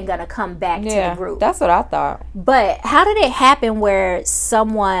and then going to come back to the group. That's what I thought. But how did it happen where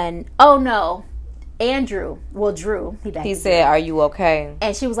someone, Drew, he said, are you okay?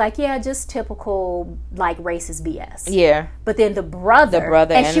 And she was like, yeah, just typical, like, racist BS. Yeah. But then the brother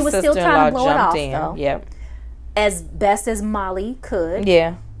and she was still trying to blow it off, though. Yep. As best as Molly could.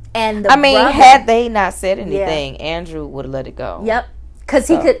 Yeah. And brother, had they not said anything, Andrew would have let it go. Yep. Because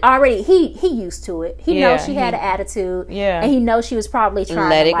he could already, he used to it. He knows she had an attitude. Yeah. And he knows she was probably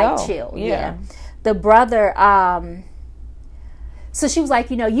trying to, like, chill. Yeah. The brother, so she was like,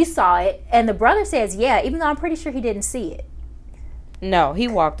 you saw it. And the brother says, yeah, even though I'm pretty sure he didn't see it. No, he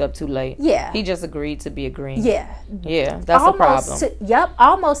walked up too late. Yeah. He just agreed to be agreeing. Yeah. Yeah, that's a problem.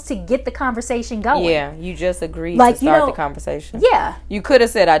 Almost to get the conversation going. Yeah, you just agreed to start the conversation. Yeah. You could have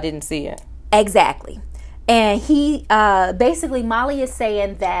said, I didn't see it. Exactly. And he, basically, Molly is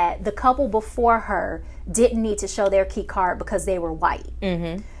saying that the couple before her didn't need to show their key card because they were white.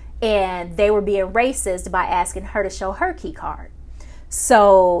 Mm-hmm. And they were being racist by asking her to show her key card.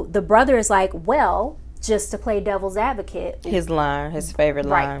 So the brother is like, well, just to play devil's advocate. His favorite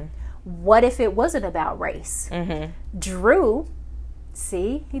line. What if it wasn't about race? Mm-hmm. Drew,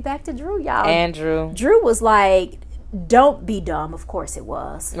 he back to Drew, y'all. Andrew. Drew was like, don't be dumb. Of course it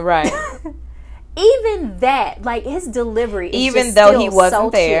was. Right. Even that, like, his delivery is even though he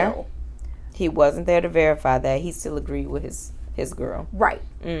wasn't there. Chill. He wasn't there to verify that. He still agreed with his girl. Right.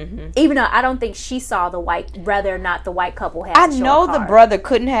 Mm-hmm. Even though I don't think she saw whether or not the white couple had to show know a card. The brother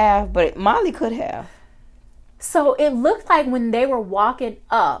couldn't have, but Molly could have. So it looked like when they were walking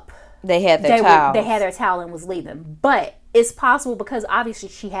up, they had their towel. They had their towel and was leaving. But it's possible because obviously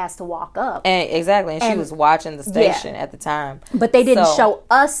she has to walk up. And she was watching the station at the time. But they didn't show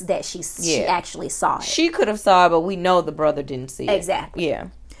us that she actually saw it. She could have saw it, but we know the brother didn't see it. Exactly. Yeah.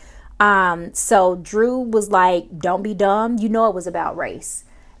 So Drew was like, don't be dumb. You know it was about race.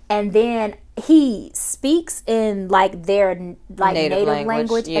 And then he speaks in, like, their native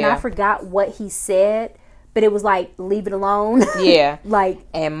language. And I forgot what he said. But it was like, leave it alone. Yeah.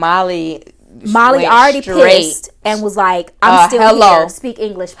 And Molly already pissed and was like, I'm still here. Speak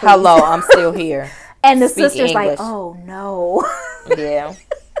English, please. Hello, I'm still here. And the sister's English. Like, oh, no. Yeah.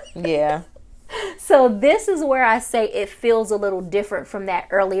 Yeah. So this is where I say it feels a little different from that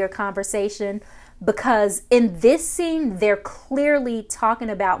earlier conversation. Because in this scene, they're clearly talking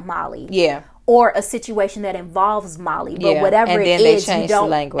about Molly. Yeah. Or a situation that involves Molly. But whatever and then it they is, change you don't.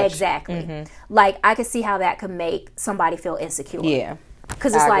 The language. Exactly. Mm-hmm. Like, I could see how that could make somebody feel insecure. Yeah.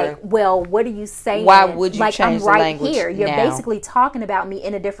 Because it's like, well, what are you saying? Why would you change I'm right the language here. You're now? Basically talking about me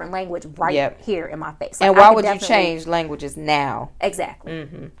in a different language here in my face. And why would you change languages now? Exactly.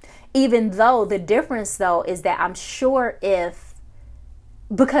 Mm-hmm. Even though the difference, though, is that I'm sure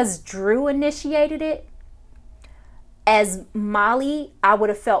because Drew initiated it, as Molly, I would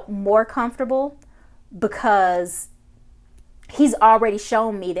have felt more comfortable because he's already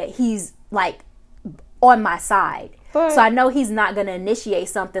shown me that he's, like, on my side. But so I know he's not going to initiate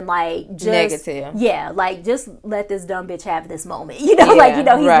something like just negative. Yeah, like, just let this dumb bitch have this moment. He's not going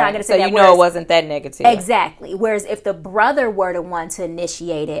to say that. So it wasn't that negative. Exactly. Whereas if the brother were the one to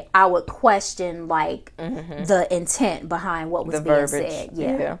initiate it, I would question, like, the intent behind what was being said.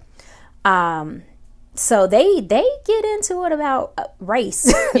 Yeah. So they get into it about race.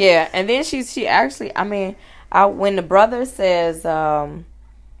 Yeah, and then she actually, when the brother says,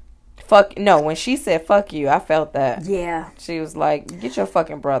 fuck. No, when she said fuck you, I felt that. Yeah. She was like, get your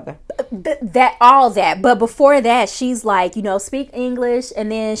fucking brother. That. But before that, she's like, speak English.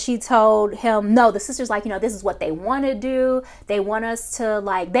 And then she told him, no, the sister's like, this is what they want to do. They want us to,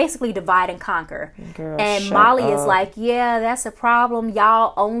 like, basically divide and conquer. Girl, and Molly is like, yeah, that's a problem.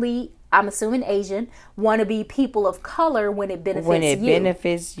 Y'all only, I'm assuming Asian, want to be people of color when it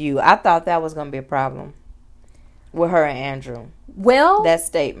benefits you. I thought that was going to be a problem with her and Andrew. Well, that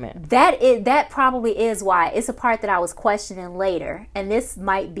statement. That probably is why. It's a part that I was questioning later. And this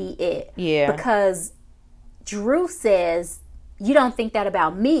might be it. Yeah. Because Drew says, you don't think that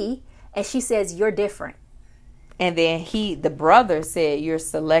about me. And she says, you're different. And then the brother said, you're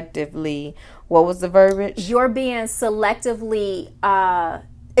selectively, what was the verbiage? You're being selectively,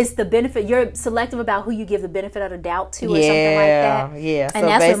 it's the benefit. You're selective about who you give the benefit of the doubt to, or something like that. Yeah. And so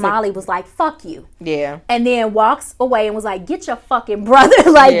that's when Molly was like, fuck you. Yeah. And then walks away and was like, get your fucking brother.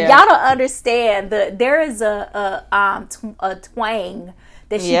 Y'all don't understand. There is a twang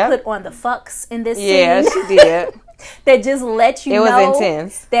that she put on the fucks in this scene. Yeah, she did. That just let you know it was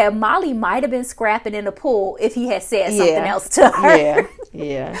intense. That Molly might have been scrapping in the pool if he had said something else to her.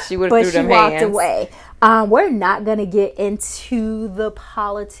 Yeah. She would have threw them hands. But she walked away. We're not going to get into the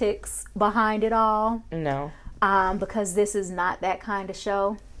politics behind it all. No. Because this is not that kind of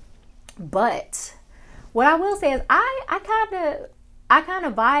show. But what I will say is I kind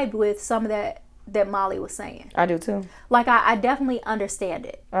of vibed with some of that Molly was saying. I do too. Like I definitely understand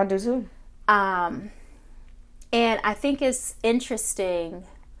it. I do too. And I think it's interesting.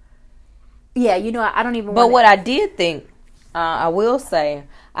 Yeah, I don't even. But what I did think, I will say,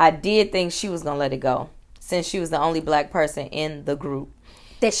 I did think she was gonna let it go, since she was the only black person in the group.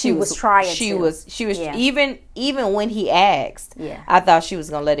 That she was trying. She was even when he asked. Yeah. I thought she was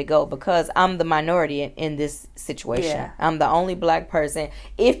gonna let it go because I'm the minority in this situation. Yeah. I'm the only black person.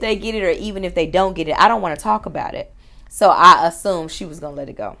 If they get it or even if they don't get it, I don't want to talk about it. So I assumed she was going to let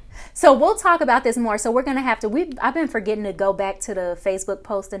it go. So we'll talk about this more. So we're going to have to, I've been forgetting to go back to the Facebook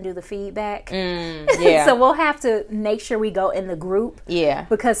post and do the feedback. Yeah. So we'll have to make sure we go in the group. Yeah.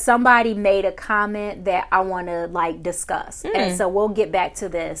 Because somebody made a comment that I want to discuss. And so we'll get back to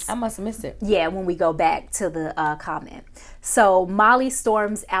this. I must have missed it. Yeah, when we go back to the comment. So Molly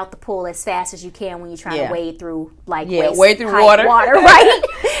storms out the pool as fast as you can when you're trying to wade through wade through water, right?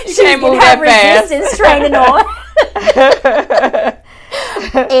 You can't move that fast. Resistance training on.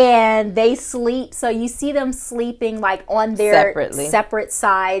 And they sleep, so you see them sleeping on their separate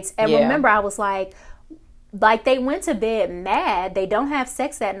sides. And remember, I was like they went to bed mad. They don't have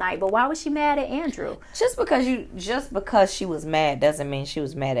sex that night, but why was she mad at Andrew? Just because she was mad doesn't mean she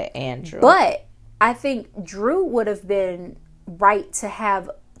was mad at Andrew. But I think Drew would have been right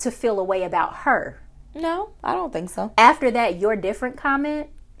to feel a way about her. No, I don't think so. After that, you're different comment.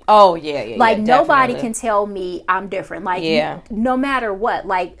 Oh, yeah. Nobody can tell me I'm different. No matter what.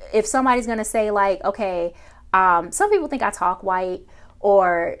 If somebody's going to say, okay, some people think I talk white,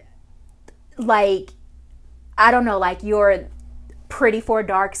 or, I don't know, you're pretty for a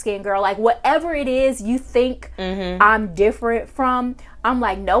dark-skinned girl. Whatever it is you think I'm different from, I'm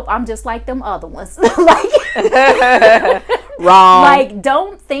like, nope, I'm just like them other ones. Wrong.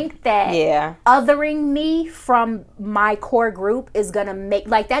 Don't think that othering me from my core group is gonna make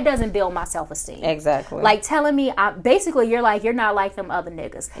that doesn't build my self-esteem. Exactly. Telling me basically you're not like them other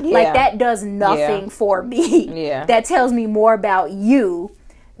niggas. That does nothing for me. Yeah. That tells me more about you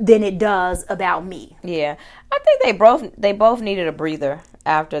than it does about me. Yeah. I think they both needed a breather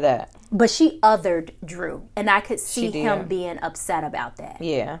after that. But she othered Drew, and I could see him being upset about that.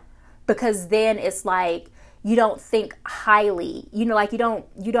 Yeah. Because then it's you don't think highly. You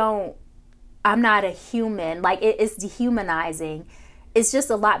don't, I'm not a human. It's dehumanizing. It's just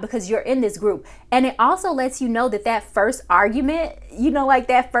a lot because you're in this group. And it also lets you know that first argument,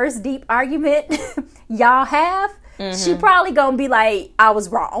 that first deep argument y'all have, she probably gonna be like, I was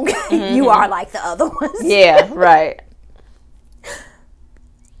wrong. You are like the other ones. Yeah, right.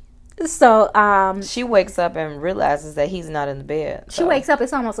 So she wakes up and realizes that he's not in the bed. She wakes up.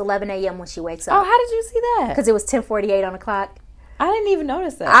 It's almost 11 a.m. when she wakes up. Oh, how did you see that? Because it was 10:48 on the clock. I didn't even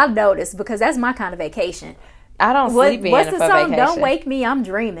notice that. I noticed because that's my kind of vacation. I don't sleep in What's for the song? Vacation. Don't wake me, I'm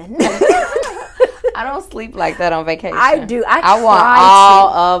dreaming. I don't sleep like that on vacation. I do. I want all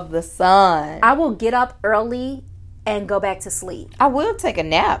of the sun. I will get up early and go back to sleep. I will take a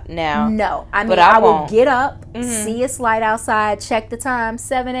nap now. No, I will get up, see it's light outside, check the time,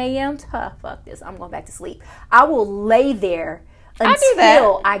 7 a.m. Fuck this, I'm going back to sleep. I will lay there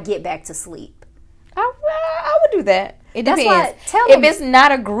until I get back to sleep. I would do that. It depends. That's why, if it's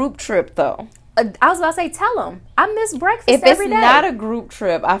not a group trip, though. I was about to say, tell them I miss breakfast if every day. If it's not a group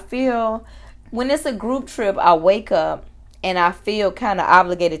trip, I feel when it's a group trip, I wake up and I feel kind of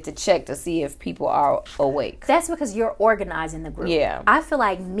obligated to check to see if people are awake. That's because you're organizing the group. Yeah. I feel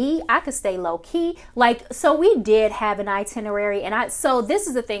like I could stay low key. Like, so we did have an itinerary, and so this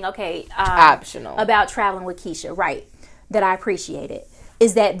is the thing, okay. Optional. About traveling with Keisha, right, that I appreciated,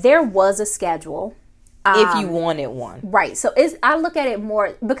 is that there was a schedule. If you wanted one. Right. So I look at it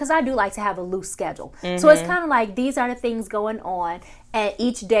more because I do like to have a loose schedule. Mm-hmm. So it's kind of like these are the things going on. And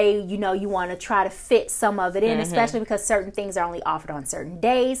each day, you want to try to fit some of it in, especially because certain things are only offered on certain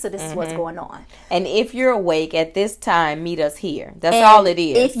days. So this is what's going on. And if you're awake at this time, meet us here. That's all it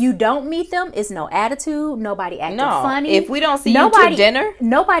is. If you don't meet them, it's no attitude. Nobody acting funny. If we don't see you till dinner.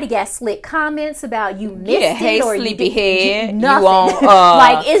 Nobody got slick comments about you missed it. Hey, or sleepyhead. Nothing. You on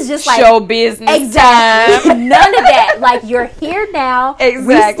like, it's just like. Show business exactly. time. None of that. Like, you're here now. Exactly.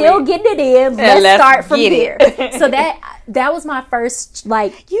 We're still getting it in. Let's start from here. So that was my first,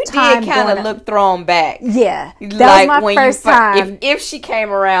 like, you time did kind of look thrown back. Yeah. That like was my when first time. If she came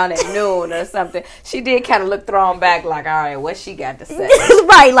around at noon or something, she did kind of look thrown back like, all right, what she got to say?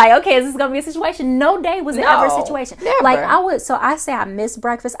 Right. Like, okay, is this going to be a situation? No day was ever a situation. Never. Like, I say I miss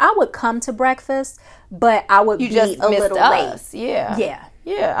breakfast. I would come to breakfast, but I would be a little late. Yeah. Yeah.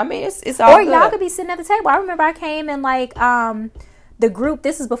 Yeah. I mean, it's all or good. Y'all could be sitting at the table. I remember I came and, like, the group,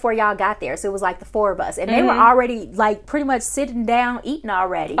 this is before y'all got there, so it was like the 4 of us, and they were already like pretty much sitting down eating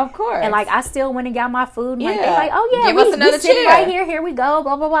already. Of course. And like I still went and got my food, and yeah. like they're like, oh yeah, give us another sitting chair right here we go,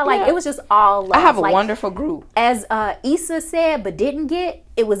 blah blah blah. Like it was just all love. I have a like, wonderful group. As Issa said but didn't get,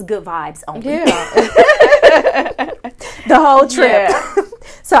 it was good vibes only. Yeah. The whole trip. Yeah.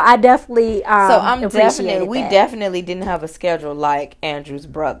 So I definitely we definitely didn't have a schedule like Andrew's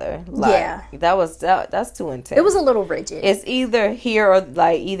brother. Like, that's too intense. It was a little rigid. It's either here or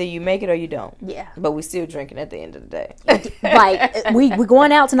like either you make it or you don't. Yeah. But we still drinking at the end of the day. Like we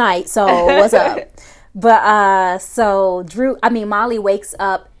going out tonight, so what's up? But so Molly wakes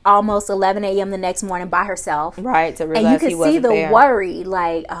up almost 11 a.m. the next morning by herself. Right, to realize he wasn't there. And you could see the worry,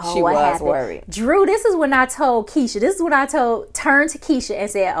 like, oh, she what was happened? Worried. Drew, this is when I told Keisha, turned to Keisha and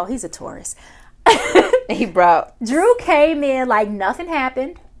said, oh, he's a Taurus. Drew came in like nothing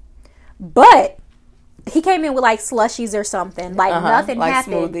happened, but he came in with like slushies or something, like nothing like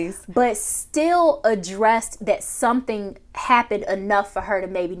happened, smoothies. But still addressed that something happened enough for her to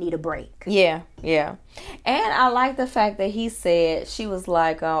maybe need a break. Yeah, yeah. And I like the fact that he said, she was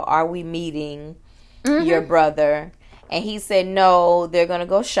like, are we meeting your brother? And he said, no, they're going to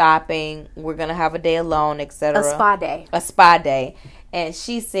go shopping. We're going to have a day alone, etc. A spa day. And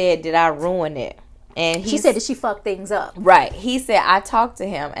she said, did I ruin it? And she said, did she fuck things up? Right. He said, I talked to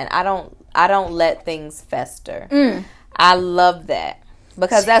him and I don't let things fester. I love that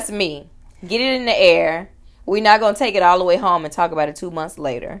because that's me. Get it in the air. We're not going to take it all the way home and talk about it 2 months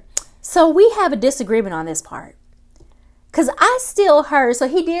later. So we have a disagreement on this part. Because I still heard, so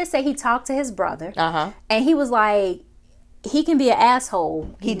he did say he talked to his brother. And he was like, he can be an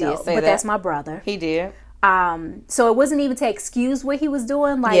asshole. He did say but that. That's my brother. He did. So it wasn't even to excuse what he was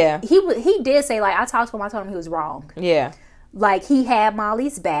doing. Like, he did say, like, I talked to him, I told him he was wrong. Yeah. Like, he had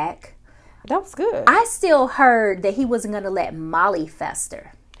Molly's back. That was good. I still heard that he wasn't going to let Molly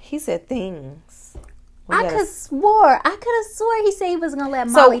fester. He said things. I could have swore he said he was going to let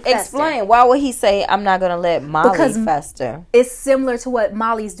Molly fester. So explain, why would he say I'm not going to let Molly fester? It's similar to what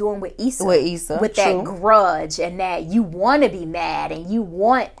Molly's doing with Issa. With that grudge and that you want to be mad and you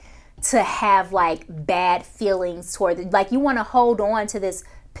want to have like bad feelings toward it. Like you want to hold on to this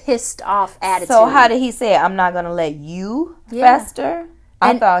pissed off attitude. So how did he say, I'm not going to let you fester?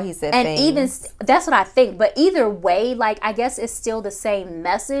 I thought he said things. Even that's what I think. But either way, like I guess it's still the same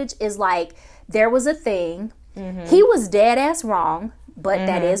message. Is like there was a thing. He was dead ass wrong, but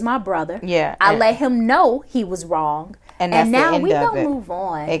that is my brother. Yeah, I let him know he was wrong, and now we gonna move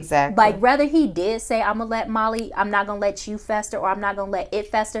on. Exactly. Like whether he did say I'm not gonna let you fester, or I'm not gonna let it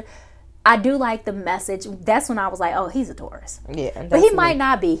fester. I do like the message. That's when I was like, oh, he's a Taurus. Yeah, but he might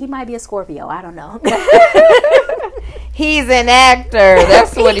not be. He might be a Scorpio. I don't know. He's an actor.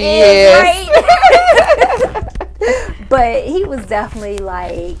 That's what he is. Right? But he was definitely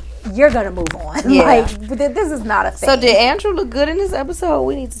like, you're going to move on. Yeah. Like, this is not a thing. So did Andrew look good in this episode?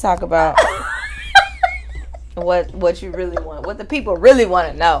 We need to talk about what you really want. What the people really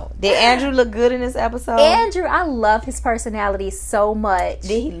want to know. Did Andrew look good in this episode? Andrew, I love his personality so much.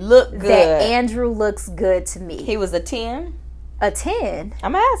 Did he look good? That Andrew looks good to me. He was a 10? A 10?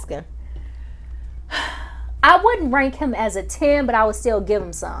 I'm asking. I wouldn't rank him as a 10, but I would still give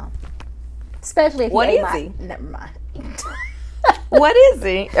him some. Especially if What he is ate he? Never mind. What is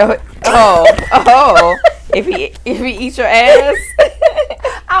he? Oh. If he eats your ass,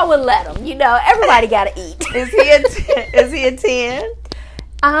 I would let him. You know, everybody gotta eat. Is he a 10?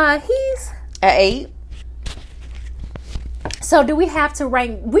 He's a 8. So do we have to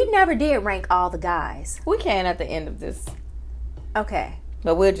rank? We never did rank all the guys. We can at the end of this. Okay.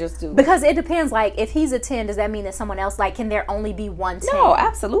 But we'll just do. Because it depends. Like, if he's a 10, does that mean that someone else, like, can there only be one 10? No,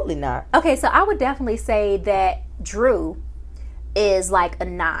 absolutely not. Okay, so I would definitely say that Drew is like a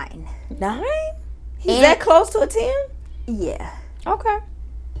 9. 9? He's that close to a 10? Yeah. Okay.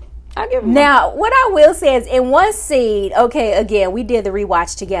 I'll give him Now, what I will say is, in one scene, okay, again, we did the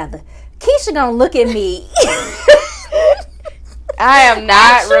rewatch together. Keisha gonna look at me. I am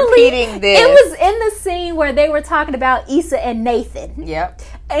not repeating this. It was in the scene where they were talking about Issa and Nathan. Yep.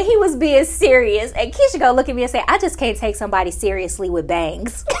 And he was being serious. And Keisha gonna look at me and say, I just can't take somebody seriously with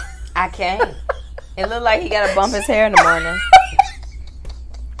bangs. I can't. It looked like he got to bump his hair in the morning.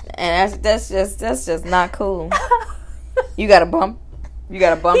 And that's just not cool. You gotta bump your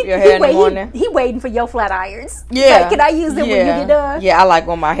hair in the morning. He waiting for your flat irons. Yeah. Like, can I use them when you get done? Yeah, I like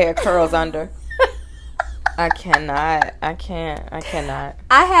when my hair curls under. I cannot.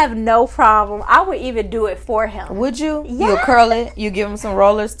 I have no problem. I would even do it for him. Would you? Yeah. You'll curl it? You give him some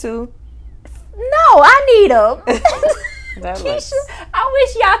rollers too? No, I need them. Keisha, looks... I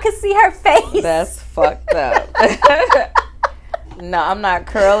wish y'all could see her face. That's fucked up. No, I'm not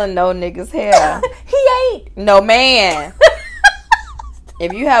curling no nigga's hair. He ain't. No, man.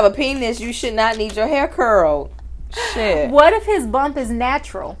 If you have a penis, you should not need your hair curled. Shit. What if his bump is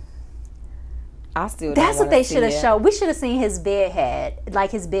natural? I still. That's what they should have shown. We should have seen his bed head, like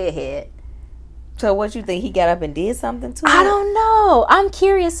his bed head. So what you think? He got up and did something to it? I don't know. I'm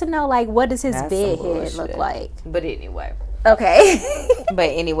curious to know, like, what does his bed head look like? But anyway. Okay.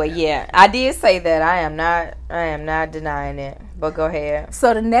 But anyway, yeah, I did say that. I am not denying it. But go ahead.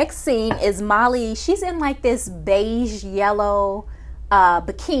 So the next scene is Molly. She's in like this beige yellow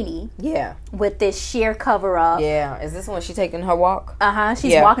bikini. Yeah. With this sheer cover up. Yeah. Is this when she's taking her walk?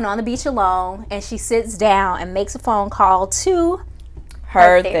 She's walking on the beach alone, and she sits down and makes a phone call to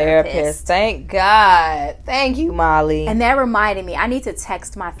her therapist. Thank God. Thank you, Molly. And that reminded me, I need to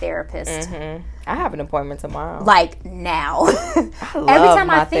text my therapist. Mm-hmm. I have an appointment tomorrow. Like now. Every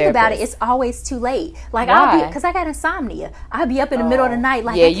time I think about it, it's always too late. Like because I got insomnia. I'll be up in the middle of the night,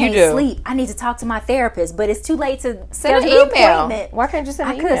 like I can't sleep. I need to talk to my therapist, but it's too late to send an email. Why can't you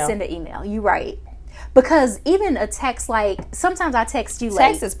send an email? I could send an email. You're right. Because even a text, like, sometimes I text you late.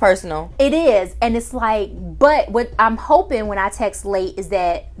 Text is personal. It is. And it's like, but what I'm hoping when I text late is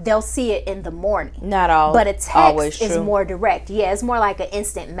that they'll see it in the morning. Not all. But a text is more direct. Yeah, it's more like an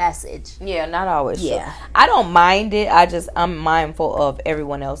instant message. Yeah, not always true. I don't mind it. I'm mindful of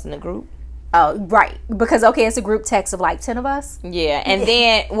everyone else in the group. Oh, right. Because, okay, it's a group text of like 10 of us. Yeah. And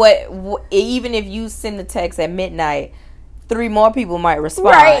then what even if you send the text at midnight, 3 more people might respond.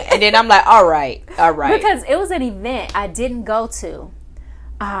 Right. And then I'm like, all right. Because it was an event I didn't go to.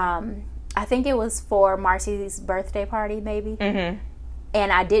 I think it was for Marcy's birthday party, maybe. Mm-hmm.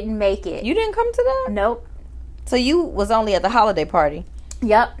 And I didn't make it. You didn't come to that? Nope. So you was only at the holiday party?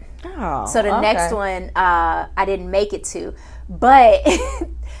 Yep. Oh, so the next one, I didn't make it to. But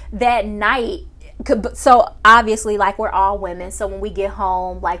that night... So obviously, like, we're all women, so when we get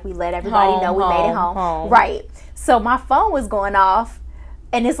home, like, we let everybody know we made it home. Right. So my phone was going off,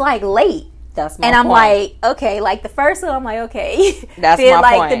 and it's like late. That's my point. And I'm like, okay, like the first one, I'm like, okay. That's then,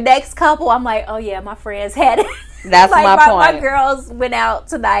 my point. The next couple, I'm like, oh yeah, my friends had it. That's like, my point. My girls went out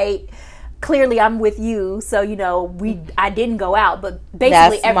tonight. Clearly, I'm with you, so you know I didn't go out, but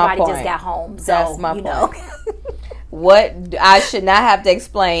basically everybody just got home. So that's my point. Know. What I should not have to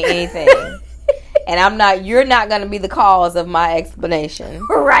explain anything. And you're not going to be the cause of my explanation.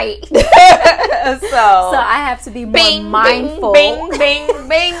 Right. So I have to be more mindful. Bing, bing,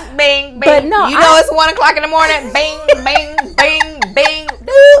 bing, bing, bing. But no, it's 1 o'clock in the morning. Bing, bing, bing, bing.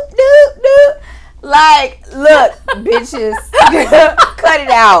 Doop, doop, doop. Like, look, bitches. Cut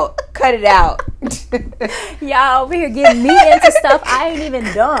it out. Y'all over here getting me into stuff I ain't even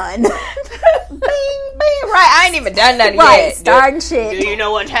done. Bing, bing. Right, I ain't even done nothing yet. Starting shit. Do you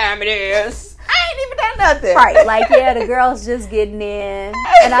know what time it is? I ain't even done nothing. Right, like, yeah, the girls just getting in.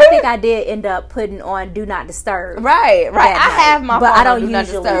 And I think I did end up putting on Do Not Disturb. Right. I have my phone I don't on Do Not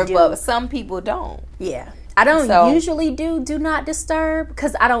usually Disturb, do. but some people don't. Yeah. I don't usually do Not Disturb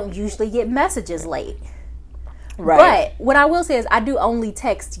because I don't usually get messages late. Right. But what I will say is I do only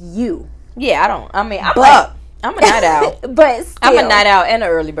text you. Yeah, I don't. I mean, I'm up. I'm a night out. But still, I'm a night out and an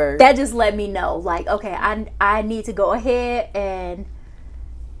early bird. That just let me know, like, okay, I need to go ahead and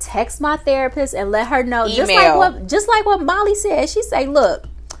text my therapist and let her know. Email. Just like what Molly said. She say, look,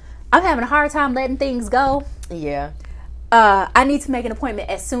 I'm having a hard time letting things go. Yeah. I need to make an appointment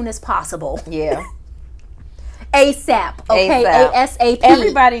as soon as possible. Yeah. ASAP. Okay. ASAP.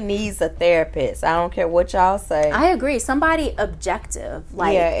 Everybody needs a therapist. I don't care what y'all say. I agree. Somebody objective.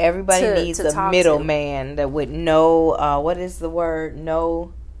 Like, yeah, everybody needs a middleman that would know, what is the word?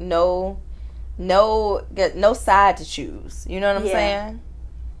 No side to choose. You know what I'm saying?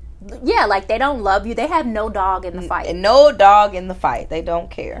 Yeah, like they don't love you. They have no dog in the fight. No dog in the fight. They don't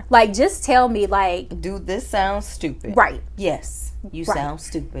care. Like, just tell me, like, dude, this sounds stupid. Right. Yes, you sound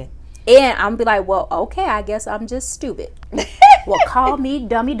stupid. And I'm be like, well, okay, I guess I'm just stupid. Well, call me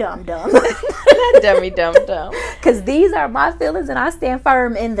dummy dum dum. Dummy dum dum. Because these are my feelings and I stand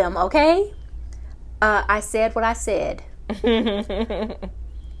firm in them, okay? I said what I said.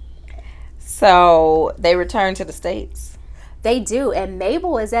 So they return to the States. They do. And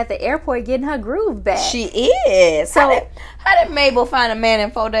Mabel is at the airport getting her groove back. She is. So how did Mabel find a man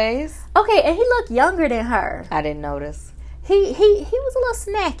in 4 days? Okay, and he looked younger than her. I didn't notice. He was a little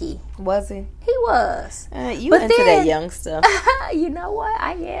snacky. Was he? He was. You into that young stuff. You know what?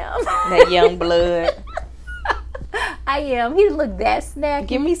 I am. That young blood. I am. He looked that snacky.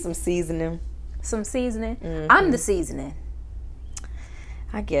 Give me some seasoning. Some seasoning? Mm-hmm. I'm the seasoning.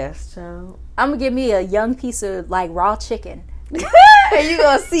 I guess so. I'm going to give me a young piece of, like, raw chicken. And you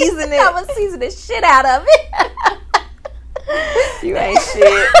going to season it? I'm going to season the shit out of it. You ain't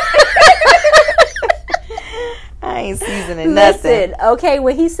shit. I ain't seasoning nothing. Listen, okay,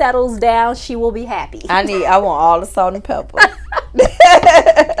 when he settles down, she will be happy. I want all the salt and pepper.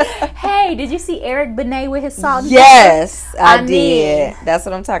 Hey, did you see Eric Benet with his salt and yes, pepper? Yes, I did. That's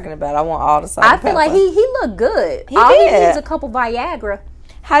what I'm talking about. I want all the salt and pepper. I feel like he looked good. He needs a couple Viagra.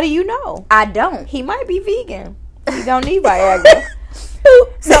 How do you know? I don't. He might be vegan. He don't need Viagra.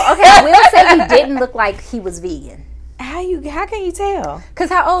 So, okay, I will say he didn't look like he was vegan. How can you tell?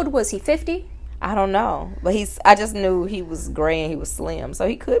 Because how old was he? 50? I don't know, but I just knew he was gray and he was slim, so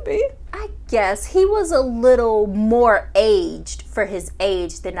he could be. I guess he was a little more aged for his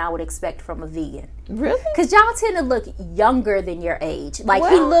age than I would expect from a vegan. Really? Because y'all tend to look younger than your age. Like,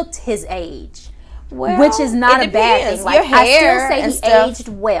 he looked his age, which is not a bad thing. Like, your hair I still say he aged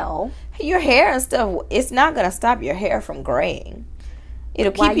well. Your hair and stuff, it's not going to stop your hair from graying.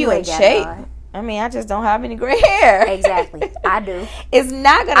 It'll keep you in shape. I mean, I just don't have any gray hair. Exactly. I do. It's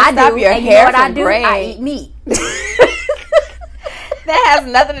not going to stop your hair from graying. I eat meat. That has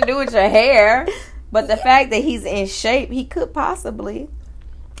nothing to do with your hair. But the fact that he's in shape, he could possibly.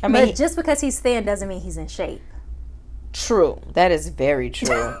 But just because he's thin doesn't mean he's in shape. True. That is very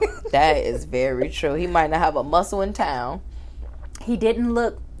true. That is very true. He might not have a muscle in town. He didn't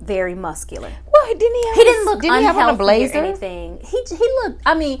look very muscular. Well, he didn't look unhealthy or anything. He looked,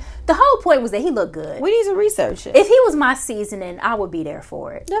 I mean, the whole point was that he looked good. We need to research it. If he was my seasoning, I would be there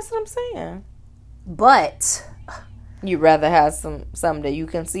for it. That's what I'm saying. But you'd rather have something that you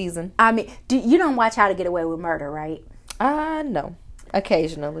can season? I mean, you don't watch How to Get Away with Murder, right? No.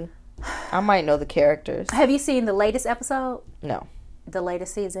 Occasionally. I might know the characters. Have you seen the latest episode? No. The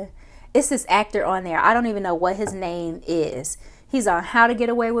latest season? It's this actor on there. I don't even know what his name is. He's on How to Get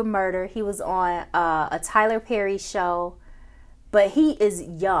Away with Murder. He was on a Tyler Perry show. But he is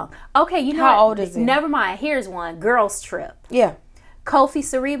young. Okay, you know how old is he? Never mind. Here's one. Girls Trip. Yeah. Kofi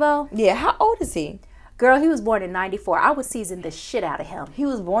Cerebo. Yeah, how old is he? Girl, he was born in 94. I would season the shit out of him. He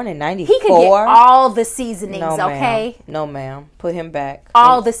was born in 94? He could get all the seasonings, okay? No, ma'am. Put him back.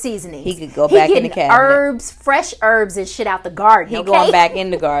 All the seasonings. He could go back in the cabinet. Herbs, fresh herbs and shit out the garden, okay? He going back in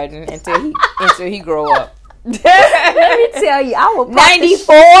the garden until he grow up. Let me tell you, I would pop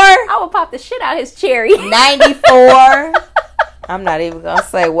 94? I would pop the shit out his cherry. 94? I'm not even going to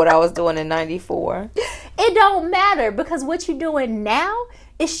say what I was doing in 94. It don't matter because what you're doing now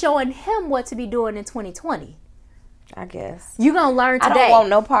is showing him what to be doing in 2020. I guess. You're going to learn today. I don't want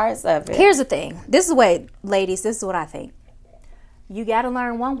no parts of it. Here's the thing. This is the way, ladies, this is what I think. You got to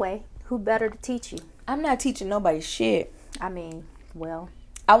learn one way. Who better to teach you? I'm not teaching nobody shit. I mean, well.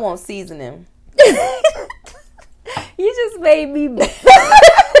 I won't season him. You just made me...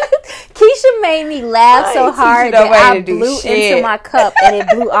 Keisha made me laugh so hard that I blew into my cup and it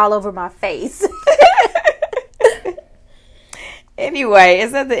blew all over my face. Anyway,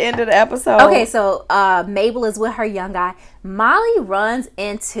 is that the end of the episode? Okay, so Mabel is with her young guy. Molly runs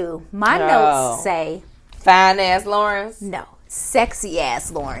into, my notes say... Fine-ass Lawrence? No,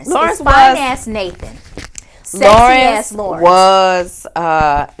 sexy-ass Lawrence. Lawrence it's fine-ass Nathan. Lawrence was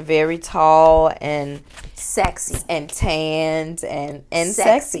very tall and... sexy. And tanned and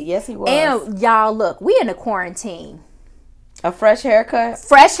sexy. Yes, he was. And y'all, look, we in a quarantine. A fresh haircut?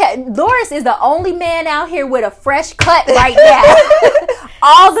 Lawrence is the only man out here with a fresh cut right now.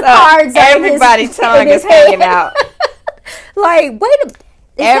 all the cards. Everybody's tongue is hanging out. Like, wait a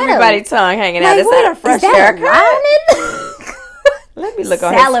Everybody's tongue hanging out. Is that a fresh haircut? Let me look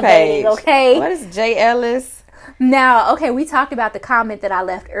on his page. Okay. What is J. Ellis? Now, okay, we talked about the comment that I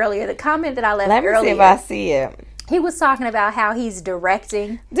left earlier. The comment that I left earlier. Let me see if I see it. He was talking about how he's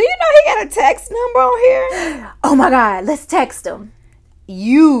directing. Do you know he got a text number on here? Oh my God, let's text him.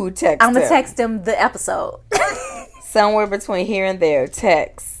 You text him. I'm going to text him the episode. Somewhere between here and there.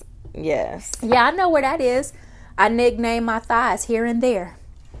 Text. Yes. Yeah, I know where that is. I nicknamed my thighs here and there.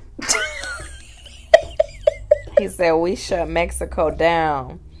 He said we shut Mexico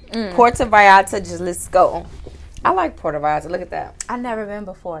down. Puerto Vallarta, Jalisco. I like Puerto Vallarta. Look at that. I've never been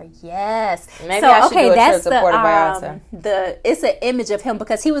before. Yes. Maybe I should do a trip to Puerto Vallarta. It's an image of him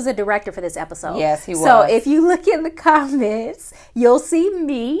because he was a director for this episode. Yes, he was. So if you look in the comments, you'll see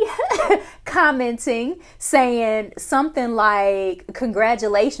me commenting, saying something like,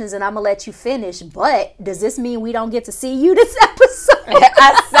 "Congratulations, and I'm gonna let you finish." But does this mean we don't get to see you this episode?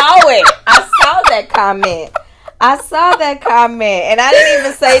 I saw it. I saw that comment. And I didn't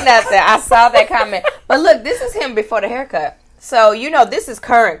even say nothing. I saw that comment. But look, this is him before the haircut. So, this is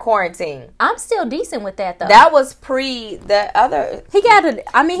current quarantine. I'm still decent with that, though. That was pre the other. He got a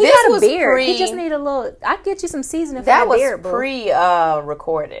beard. He just need a little. I can get you some seasoning for that beard, boo. That was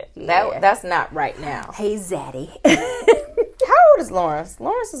recorded. Yeah. That's not right now. Hey, Zaddy. How old is Lawrence?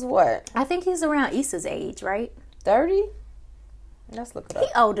 Lawrence is what? I think he's around Issa's age, right? 30? Let's look it up. He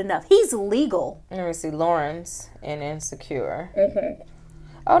old enough. He's legal. Let me see. Lawrence in Insecure. Okay.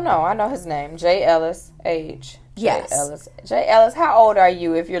 Oh, no. I know his name. J. Ellis. Age. Yes. J. Ellis, how old are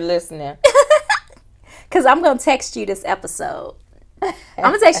you if you're listening? Because I'm going to text you this episode. I'm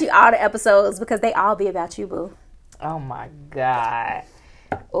going to text you all the episodes because they all be about you, boo. Oh, my God.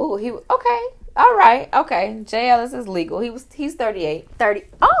 Oh, okay. All right. Okay. J. Ellis is legal. He's 38. 30.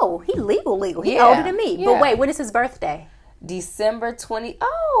 Oh, he legal. He older than me. Yeah. But wait, when is his birthday? December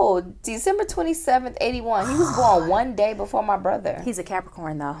 27th, 81. He was born one day before my brother. He's a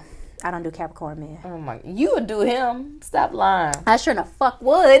Capricorn, though. I don't do Capricorn men. Oh, my. You would do him. Stop lying. I sure the fuck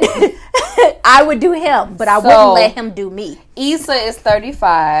would. I would do him, but I wouldn't let him do me. Issa is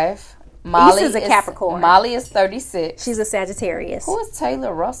 35. Molly Issa's a Capricorn. Molly is 36. She's a Sagittarius. Who is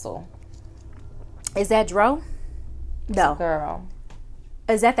Taylor Russell? Is that Dro? No. Girl.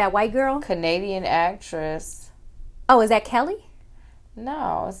 Is that white girl? Canadian actress. Oh, is that Kelly?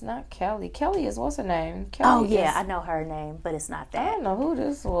 No, it's not Kelly. Kelly is, what's her name? Kelly I know her name, but it's not that. I don't know who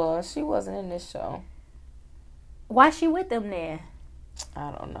this was. She wasn't in this show. Why is she with them then?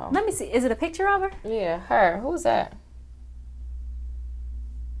 I don't know. Let me see. Is it a picture of her? Yeah, her. Who's that?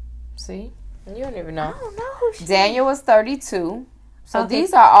 See? You don't even know. I don't know who she is. Daniel is 32. So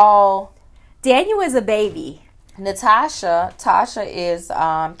these are all... Daniel is a baby. Tasha is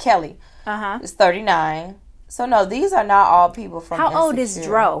Kelly. Uh-huh. Is 39. So, no, these are not all people from How old is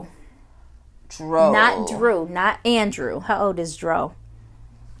Dro? Dro. Not Drew, not Andrew. How old is Dro?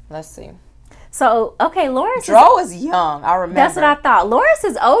 Let's see. So, okay, Lawrence Dro is young. I remember. That's what I thought. Lawrence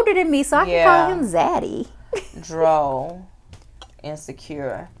is older than me, so I can call him Zaddy. Dro.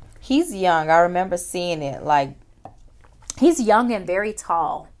 Insecure. He's young. I remember seeing it. Like, he's young and very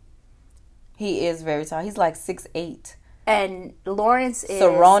tall. He is very tall. He's like 6'8". And Lawrence is,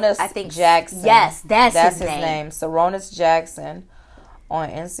 Saronis I think, Jackson. Yes, that's his name. Saronis Jackson on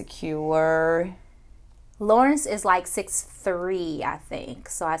Insecure. Lawrence is like 6'3", I think.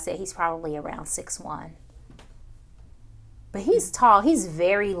 So I said he's probably around 6'1". But he's tall. He's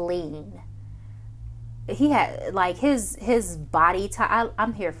very lean. He had like his body type.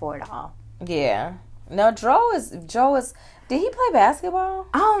 I'm here for it all. Yeah. No, Joe is. Did he play basketball?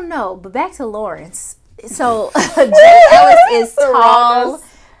 I don't know. But back to Lawrence. So J. Ellis is tall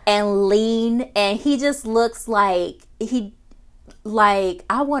and lean, and he just looks like I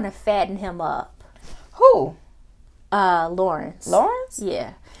want to fatten him up. Who? Lawrence. Lawrence?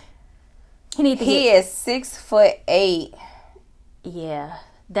 Yeah. He is 6'8". Yeah.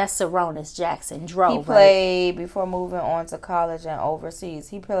 That's Saronis Jackson. He played before moving on to college and overseas.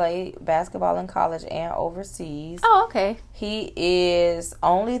 He played basketball in college and overseas. Oh, okay. He is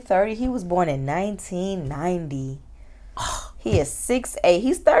only 30. He was born in 1990. He is 6'8".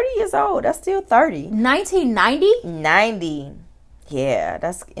 He's 30 years old. That's still 30. 1990? 90. Yeah,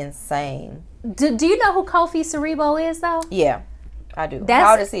 that's insane. Do you know who Kofi Cerebo is, though? Yeah, I do.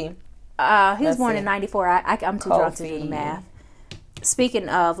 How old is he? He was born in 94. I'm too drunk to do the math. Speaking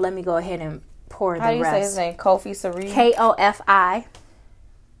of, let me go ahead and pour the rest. How do you say his name? Kofi Cerebo? Kofi.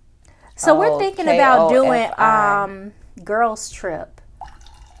 So we're thinking about doing girls trip.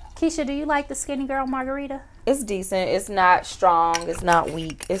 Keisha, do you like the skinny girl margarita? It's decent. It's not strong. It's not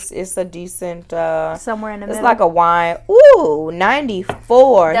weak. It's a decent. Somewhere in the middle. It's like a wine. Ooh,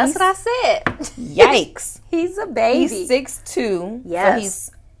 94. That's what I said. Yikes. He's a baby. He's 6'2".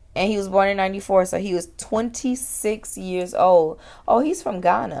 Yes. So he was born in 94, so he was 26 years old. Oh, he's from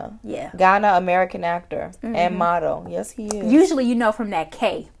Ghana. Yeah. Ghana, American actor and model. Yes, he is. Usually you know from that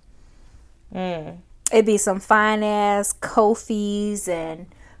K. It'd be some fine ass Kofis and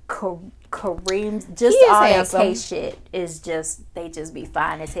Kareem's. Just all that K shit is just, they just be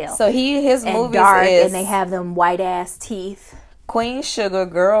fine as hell. So his and movies dark, is and they have them white ass teeth. Queen Sugar,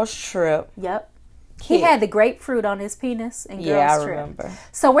 Girls Trip. Yep. He had the grapefruit on his penis in Girls Trip. Yeah, I remember.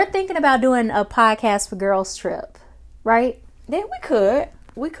 So we're thinking about doing a podcast for Girls Trip, right? Yeah, we could.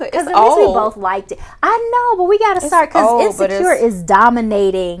 Because at least we both liked it. I know, but we got to start because Insecure is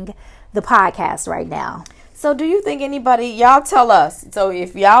dominating the podcast right now. So do you think anybody, y'all tell us. So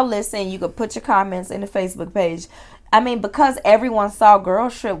if y'all listen, you could put your comments in the Facebook page. I mean, because everyone saw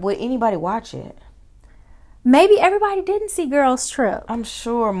Girls Trip, would anybody watch it? Maybe everybody didn't see Girls Trip. I'm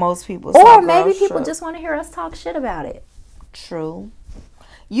sure most people saw Or maybe Girls people Trip. just want to hear us talk shit about it. True.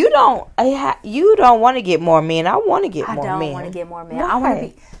 You don't want to get more men. I want to get more men. I don't want to get more men. Why? I want to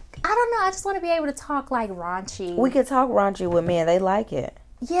be, I don't know. I just want to be able to talk like raunchy. We could talk raunchy with men. They like it.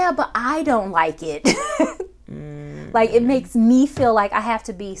 Yeah, but I don't like it. Like, it makes me feel like I have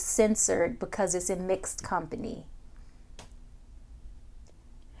to be censored because it's in mixed company.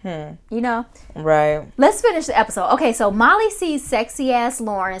 You know? Right. Let's finish the episode. Okay, so Molly sees sexy ass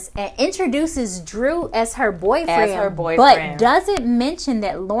Lawrence and introduces Drew as her boyfriend. But doesn't mention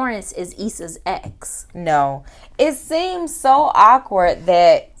that Lawrence is Issa's ex. No. It seems so awkward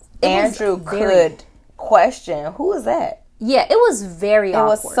that Andrew could question, who is that? Yeah, it was very awkward.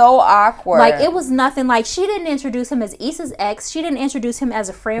 It was so awkward. Like, it was nothing. Like, she didn't introduce him as Issa's ex. She didn't introduce him as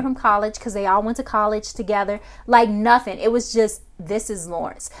a friend from college because they all went to college together. Like, nothing. It was just, this is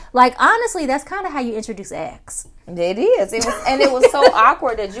Lawrence. Like, honestly, that's kind of how you introduce ex. It is. It was so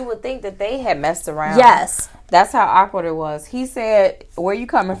awkward that you would think that they had messed around. Yes. That's how awkward it was. He said, where you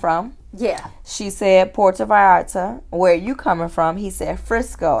coming from? Yeah. She said, Puerto Vallarta. Where you coming from? He said,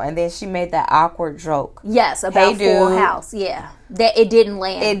 Frisco. And then she made that awkward joke. Yes, about Full House. Yeah. That it didn't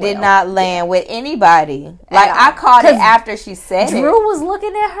land. It did not land with anybody. Like, I caught it after she said it. Drew was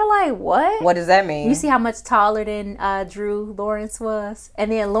looking at her like, what? What does that mean? You see how much taller than Drew Lawrence was?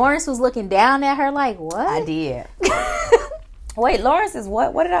 And then Lawrence was looking down at her like, what? I did. Wait, Lawrence is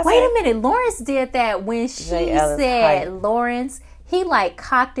what? What did I say? Wait a minute. Lawrence did that when she said Lawrence. He, like,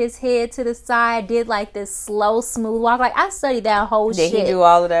 cocked his head to the side, did, like, this slow, smooth walk. Like, I studied that whole shit. Did he do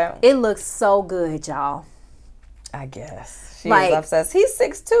all of that? It looks so good, y'all. I guess. She's obsessed. He's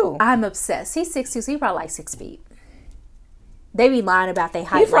 6'2". I'm obsessed. He's 6'2", so he's probably, like, 6 feet. They be lying about their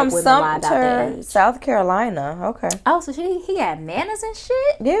height. He's from like women lie about their age. South Carolina. Okay. Oh, so he got manners and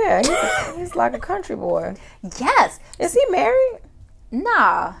shit? Yeah, he's like a country boy. Yes. Is he married?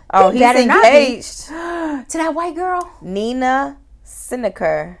 Nah. Oh, he's engaged. To that white girl? Nina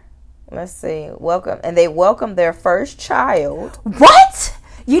Sineker. Let's see. They welcomed their first child. What?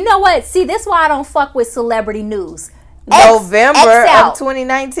 You know what? See, this is why I don't fuck with celebrity news. November of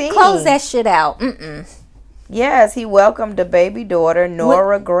 2019. Close that shit out. Yes, he welcomed a baby daughter,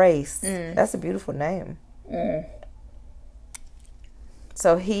 Nora Grace. That's a beautiful name.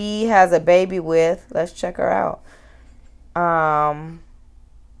 So he has a baby with, let's check her out.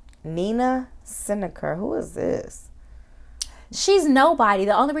 Nina Sineker. Who is this? She's nobody.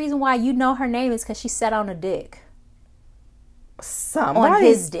 The only reason why you know her name is because she sat on a dick. On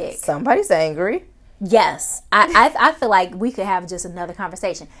his dick. Somebody's angry. Yes. I feel like we could have just another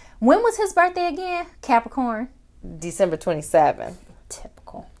conversation. When was his birthday again? Capricorn? December 27th.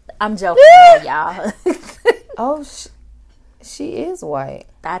 Typical. I'm joking, y'all. Oh, she is white.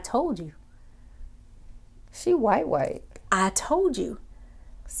 I told you. She white. I told you.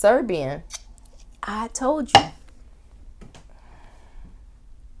 Serbian. I told you.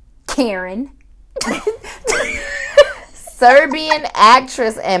 Karen. Serbian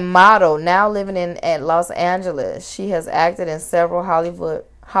actress and model, now living in Los Angeles. She has acted in several Hollywood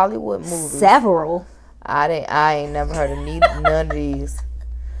movies. Several? I ain't never heard of none of these.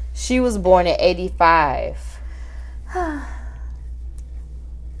 She was born in 85.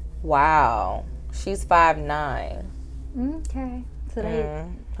 Wow. She's 5'9". Okay.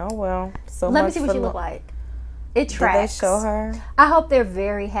 So oh well. So let me see what she look like. It tracks. Did they show her? I hope they're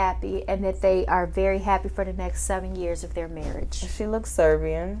very happy and that they are very happy for the next 7 years of their marriage. She looks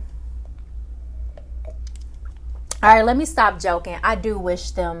Serbian. All right, let me stop joking. I do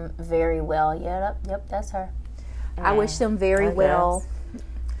wish them very well. Yep, that's her. I wish them very well.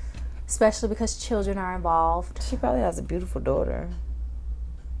 Especially because children are involved. She probably has a beautiful daughter.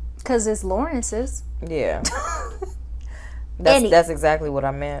 Because it's Lawrence's. Yeah. That's exactly what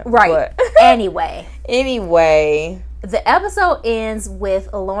I meant. Right. But Anyway. The episode ends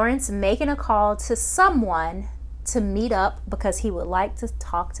with Lawrence making a call to someone to meet up because he would like to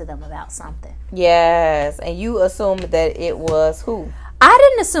talk to them about something. Yes. And you assumed that it was who? I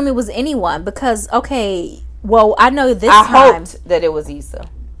didn't assume it was anyone because, I know this time. I hoped that it was Issa.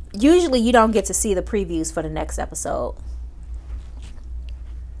 Usually you don't get to see the previews for the next episode.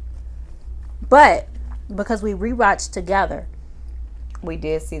 But because we rewatched together. We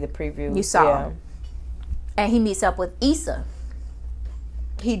did see the preview. You saw him. And he meets up with Issa.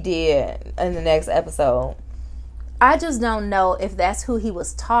 He did in the next episode. I just don't know if that's who he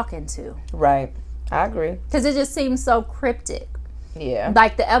was talking to. Right. I agree. Because it just seems so cryptic. Yeah.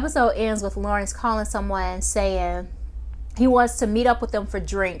 Like the episode ends with Lawrence calling someone saying he wants to meet up with them for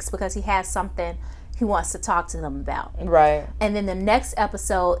drinks because he has something he wants to talk to them about. Right. And then the next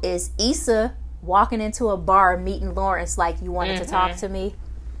episode is Issa walking into a bar meeting Lawrence like, you wanted to talk to me.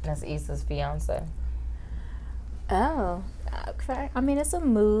 That's Issa's fiance. Oh, okay. I mean, it's a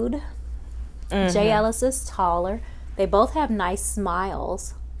mood. Jay Ellis is taller. They both have nice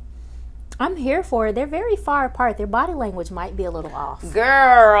smiles. I'm here for it. They're very far apart. Their body language might be a little off.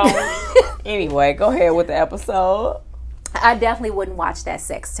 Girl. Anyway, go ahead with the episode. I definitely wouldn't watch that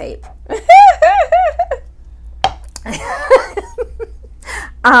sex tape.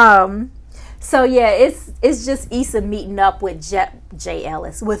 So yeah, it's just Issa meeting up with Jay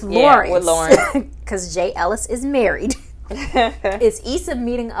Ellis with Lawrence. Yeah, with Lawrence, because Jay Ellis is married. It's Issa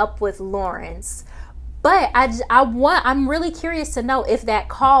meeting up with Lawrence, but I'm really curious to know if that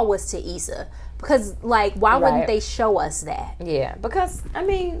call was to Issa. Because, why wouldn't they show us that? Yeah, because,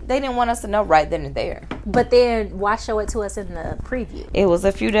 they didn't want us to know right then and there. But then, why show it to us in the preview? It was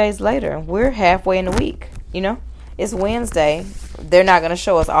a few days later. We're halfway in the week, It's Wednesday. They're not going to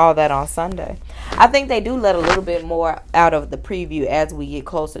show us all that on Sunday. I think they do let a little bit more out of the preview as we get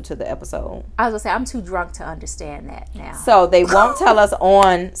closer to the episode. I was going to say, I'm too drunk to understand that now. So, they won't tell us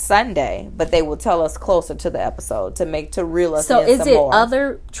on Sunday, but they will tell us closer to the episode to reel us in some more. So, is it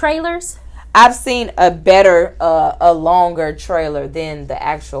other trailers? I've seen a longer trailer than the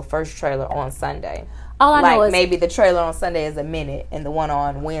actual first trailer on Sunday. All I know is maybe the trailer on Sunday is a minute and the one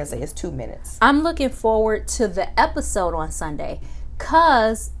on Wednesday is 2 minutes. I'm looking forward to the episode on Sunday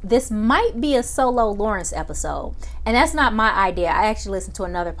because this might be a solo Lawrence episode. And that's not my idea. I actually listened to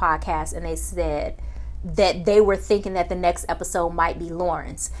another podcast and they said that they were thinking that the next episode might be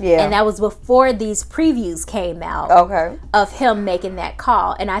Lawrence. Yeah. And that was before these previews came out. Okay. Of him making that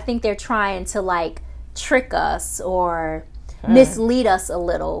call. And I think they're trying to trick us or mislead us a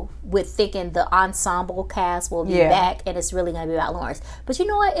little with thinking the ensemble cast will be back and it's really going to be about Lawrence. But you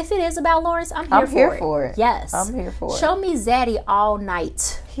know what? If it is about Lawrence, I'm here for it. Yes. I'm here for it. Show me Zaddy all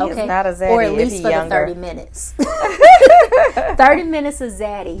night. He is not a Zaddy. Or at least for younger. The 30 minutes. 30 minutes of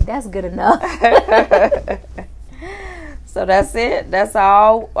Zaddy. That's good enough. So that's it. That's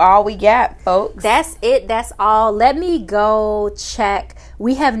all we got, folks. That's it. That's all. Let me go check.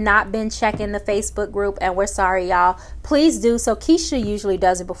 We have not been checking the Facebook group, and we're sorry, y'all. Please do. So Keisha usually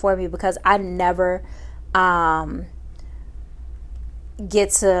does it before me because I never get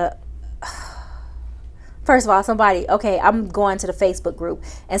to... First of all, I'm going to the Facebook group,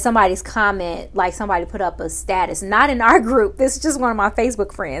 and somebody's comment, somebody put up a status, not in our group, this is just one of my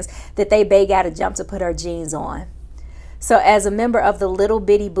Facebook friends, that they got to jump to put her jeans on. So as a member of the Little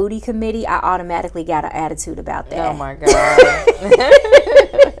Bitty Booty Committee, I automatically got an attitude about that. Oh, my God.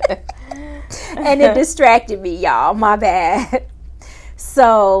 And it distracted me, y'all. My bad.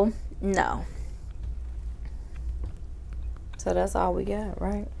 So, no. So that's all we got,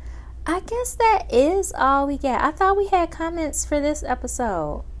 right? I guess that is all we got. I thought we had comments for this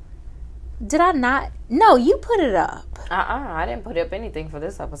episode. Did I not? No, you put it up. I didn't put up anything for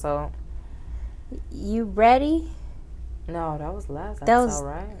this episode. You ready? No, that was last episode,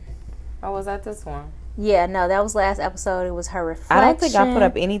 right? Or was that this one? Yeah, no, that was last episode. It was her reflection. I don't think I put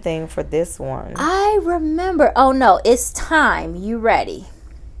up anything for this one. I remember. Oh, no, it's time. You ready?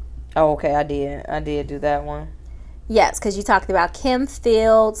 Oh, okay, I did do that one. Yes, because you talked about Kim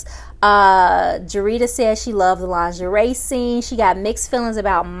Fields. Jarita says she loved the lingerie scene. She got mixed feelings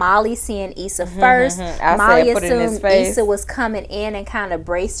about Molly seeing Issa first. Molly assumed Issa was coming in and kind of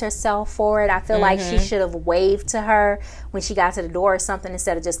braced herself for it. I feel like she should have waved to her when she got to the door or something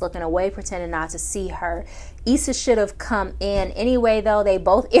instead of just looking away, pretending not to see her. Issa should have come in. Anyway, though, they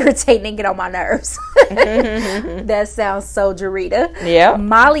both irritate and get on my nerves. That sounds so Jarita. Yeah.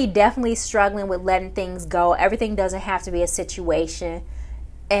 Molly definitely struggling with letting things go. Everything doesn't have to be a situation.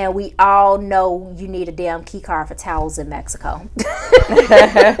 And we all know you need a damn key card for towels in Mexico.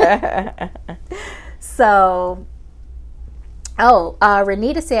 So,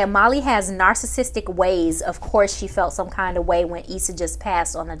 Renita said, Molly has narcissistic ways. Of course, she felt some kind of way when Issa just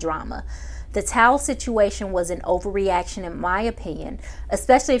passed on the drama. The towel situation was an overreaction, in my opinion,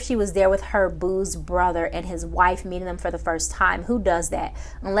 especially if she was there with her boo's brother and his wife meeting them for the first time. Who does that?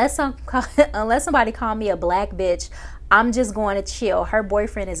 Unless somebody call me a black bitch, I'm just going to chill. Her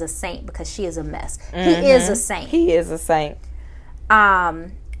boyfriend is a saint because she is a mess. He is a saint. He is a saint.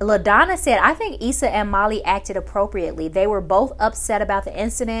 LaDonna said, I think Issa and Molly acted appropriately. They were both upset about the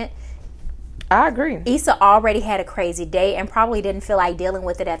incident. I agree. Issa already had a crazy day and probably didn't feel like dealing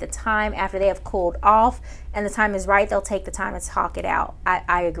with it at the time. After they have cooled off and the time is right, they'll take the time to talk it out.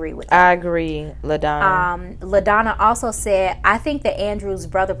 I agree with that. I agree, LaDonna. LaDonna also said, I think that Andrew's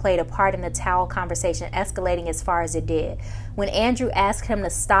brother played a part in the towel conversation escalating as far as it did. When Andrew asked him to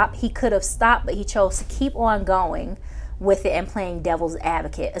stop, he could have stopped, but he chose to keep on going with it and playing devil's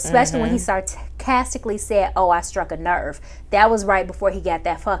advocate, especially when he sarcastically said, oh, I struck a nerve. That was right before he got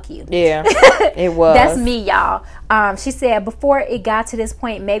that fuck you. Yeah, it was. That's me, y'all. She said, before it got to this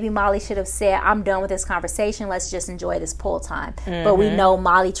point, maybe Molly should have said, I'm done with this conversation. Let's just enjoy this pool time. But we know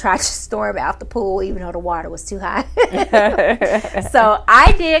Molly tried to storm out the pool even though the water was too high. So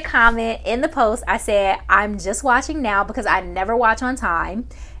I did comment in the post. I said, I'm just watching now because I never watch on time.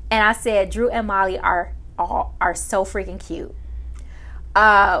 And I said, Drew and Molly are so freaking cute.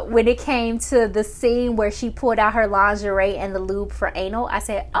 When it came to the scene where she pulled out her lingerie and the lube for anal, I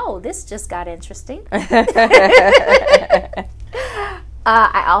said, oh, this just got interesting. I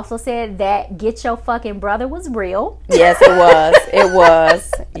also said that get your fucking brother was real. Yes, it was. It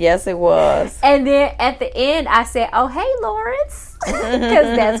was. Yes, it was. And then at the end, I said, oh, hey, Lawrence.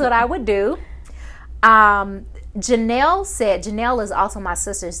 Because that's what I would do. Janelle is also my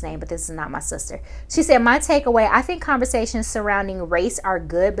sister's name, but this is not my sister. She said, my takeaway, I think conversations surrounding race are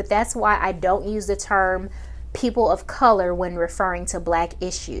good, but that's why I don't use the term people of color when referring to black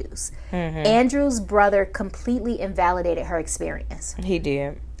issues. Andrew's brother completely invalidated her experience. He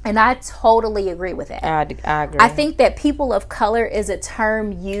did. And I totally agree with that. I agree. I think that people of color is a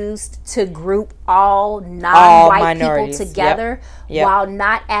term used to group all non-white people together while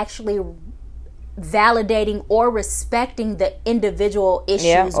not actually validating or respecting the individual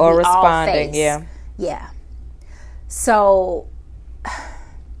issues or we responding all face. So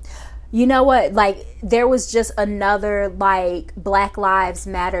you know what, like there was just another like Black Lives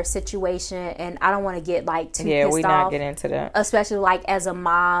Matter situation, and I don't want to get like too pissed off. Not get into that, especially like as a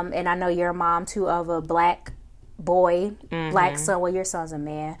mom, and I know you're a mom too of a black boy, black son. Well, your son's a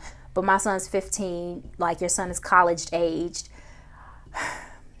man, but my son's 15. Like your son is college aged.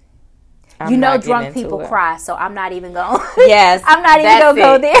 You know, drunk people cry, so I'm not even going. Yes, I'm not even going to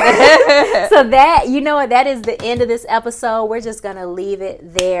go there. So that, you know what, that is the end of this episode. We're just going to leave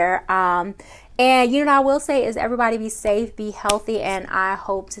it there. And you know what I will say is everybody be safe, be healthy, and I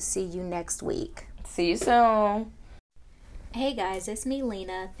hope to see you next week. See you soon. Hey guys, it's me,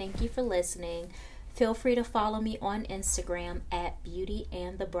 Lena. Thank you for listening. Feel free to follow me on Instagram at Beauty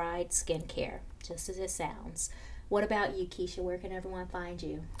and the Bride Skincare, just as it sounds. What about you, Keisha? Where can everyone find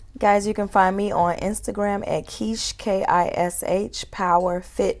you? Guys, you can find me on Instagram at Keish, Kish, Power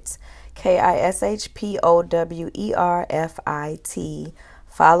Fit, KISHPOWERFIT.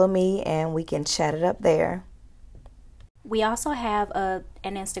 Follow me and we can chat it up there. We also have an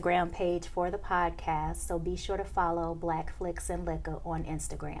Instagram page for the podcast, so be sure to follow Black Flicks and Liquor on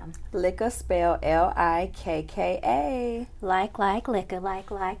Instagram. Liquor spelled LIKKA. Like liquor, like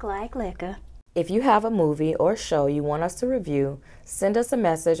liquor. If you have a movie or show you want us to review, send us a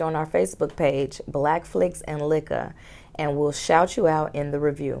message on our Facebook page, Black Flicks and Liquor, and we'll shout you out in the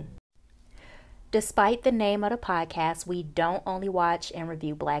review. Despite the name of the podcast, we don't only watch and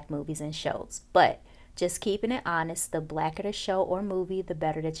review black movies and shows, but just keeping it honest, the blacker the show or movie, the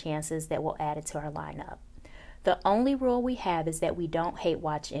better the chances that we'll add it to our lineup. The only rule we have is that we don't hate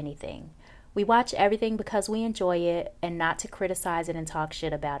watch anything. We watch everything because we enjoy it and not to criticize it and talk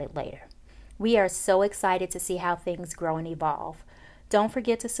shit about it later. We are so excited to see how things grow and evolve. Don't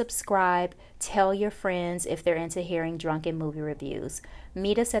forget to subscribe. Tell your friends if they're into hearing drunken movie reviews.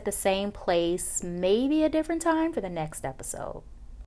 Meet us at the same place, maybe a different time for the next episode.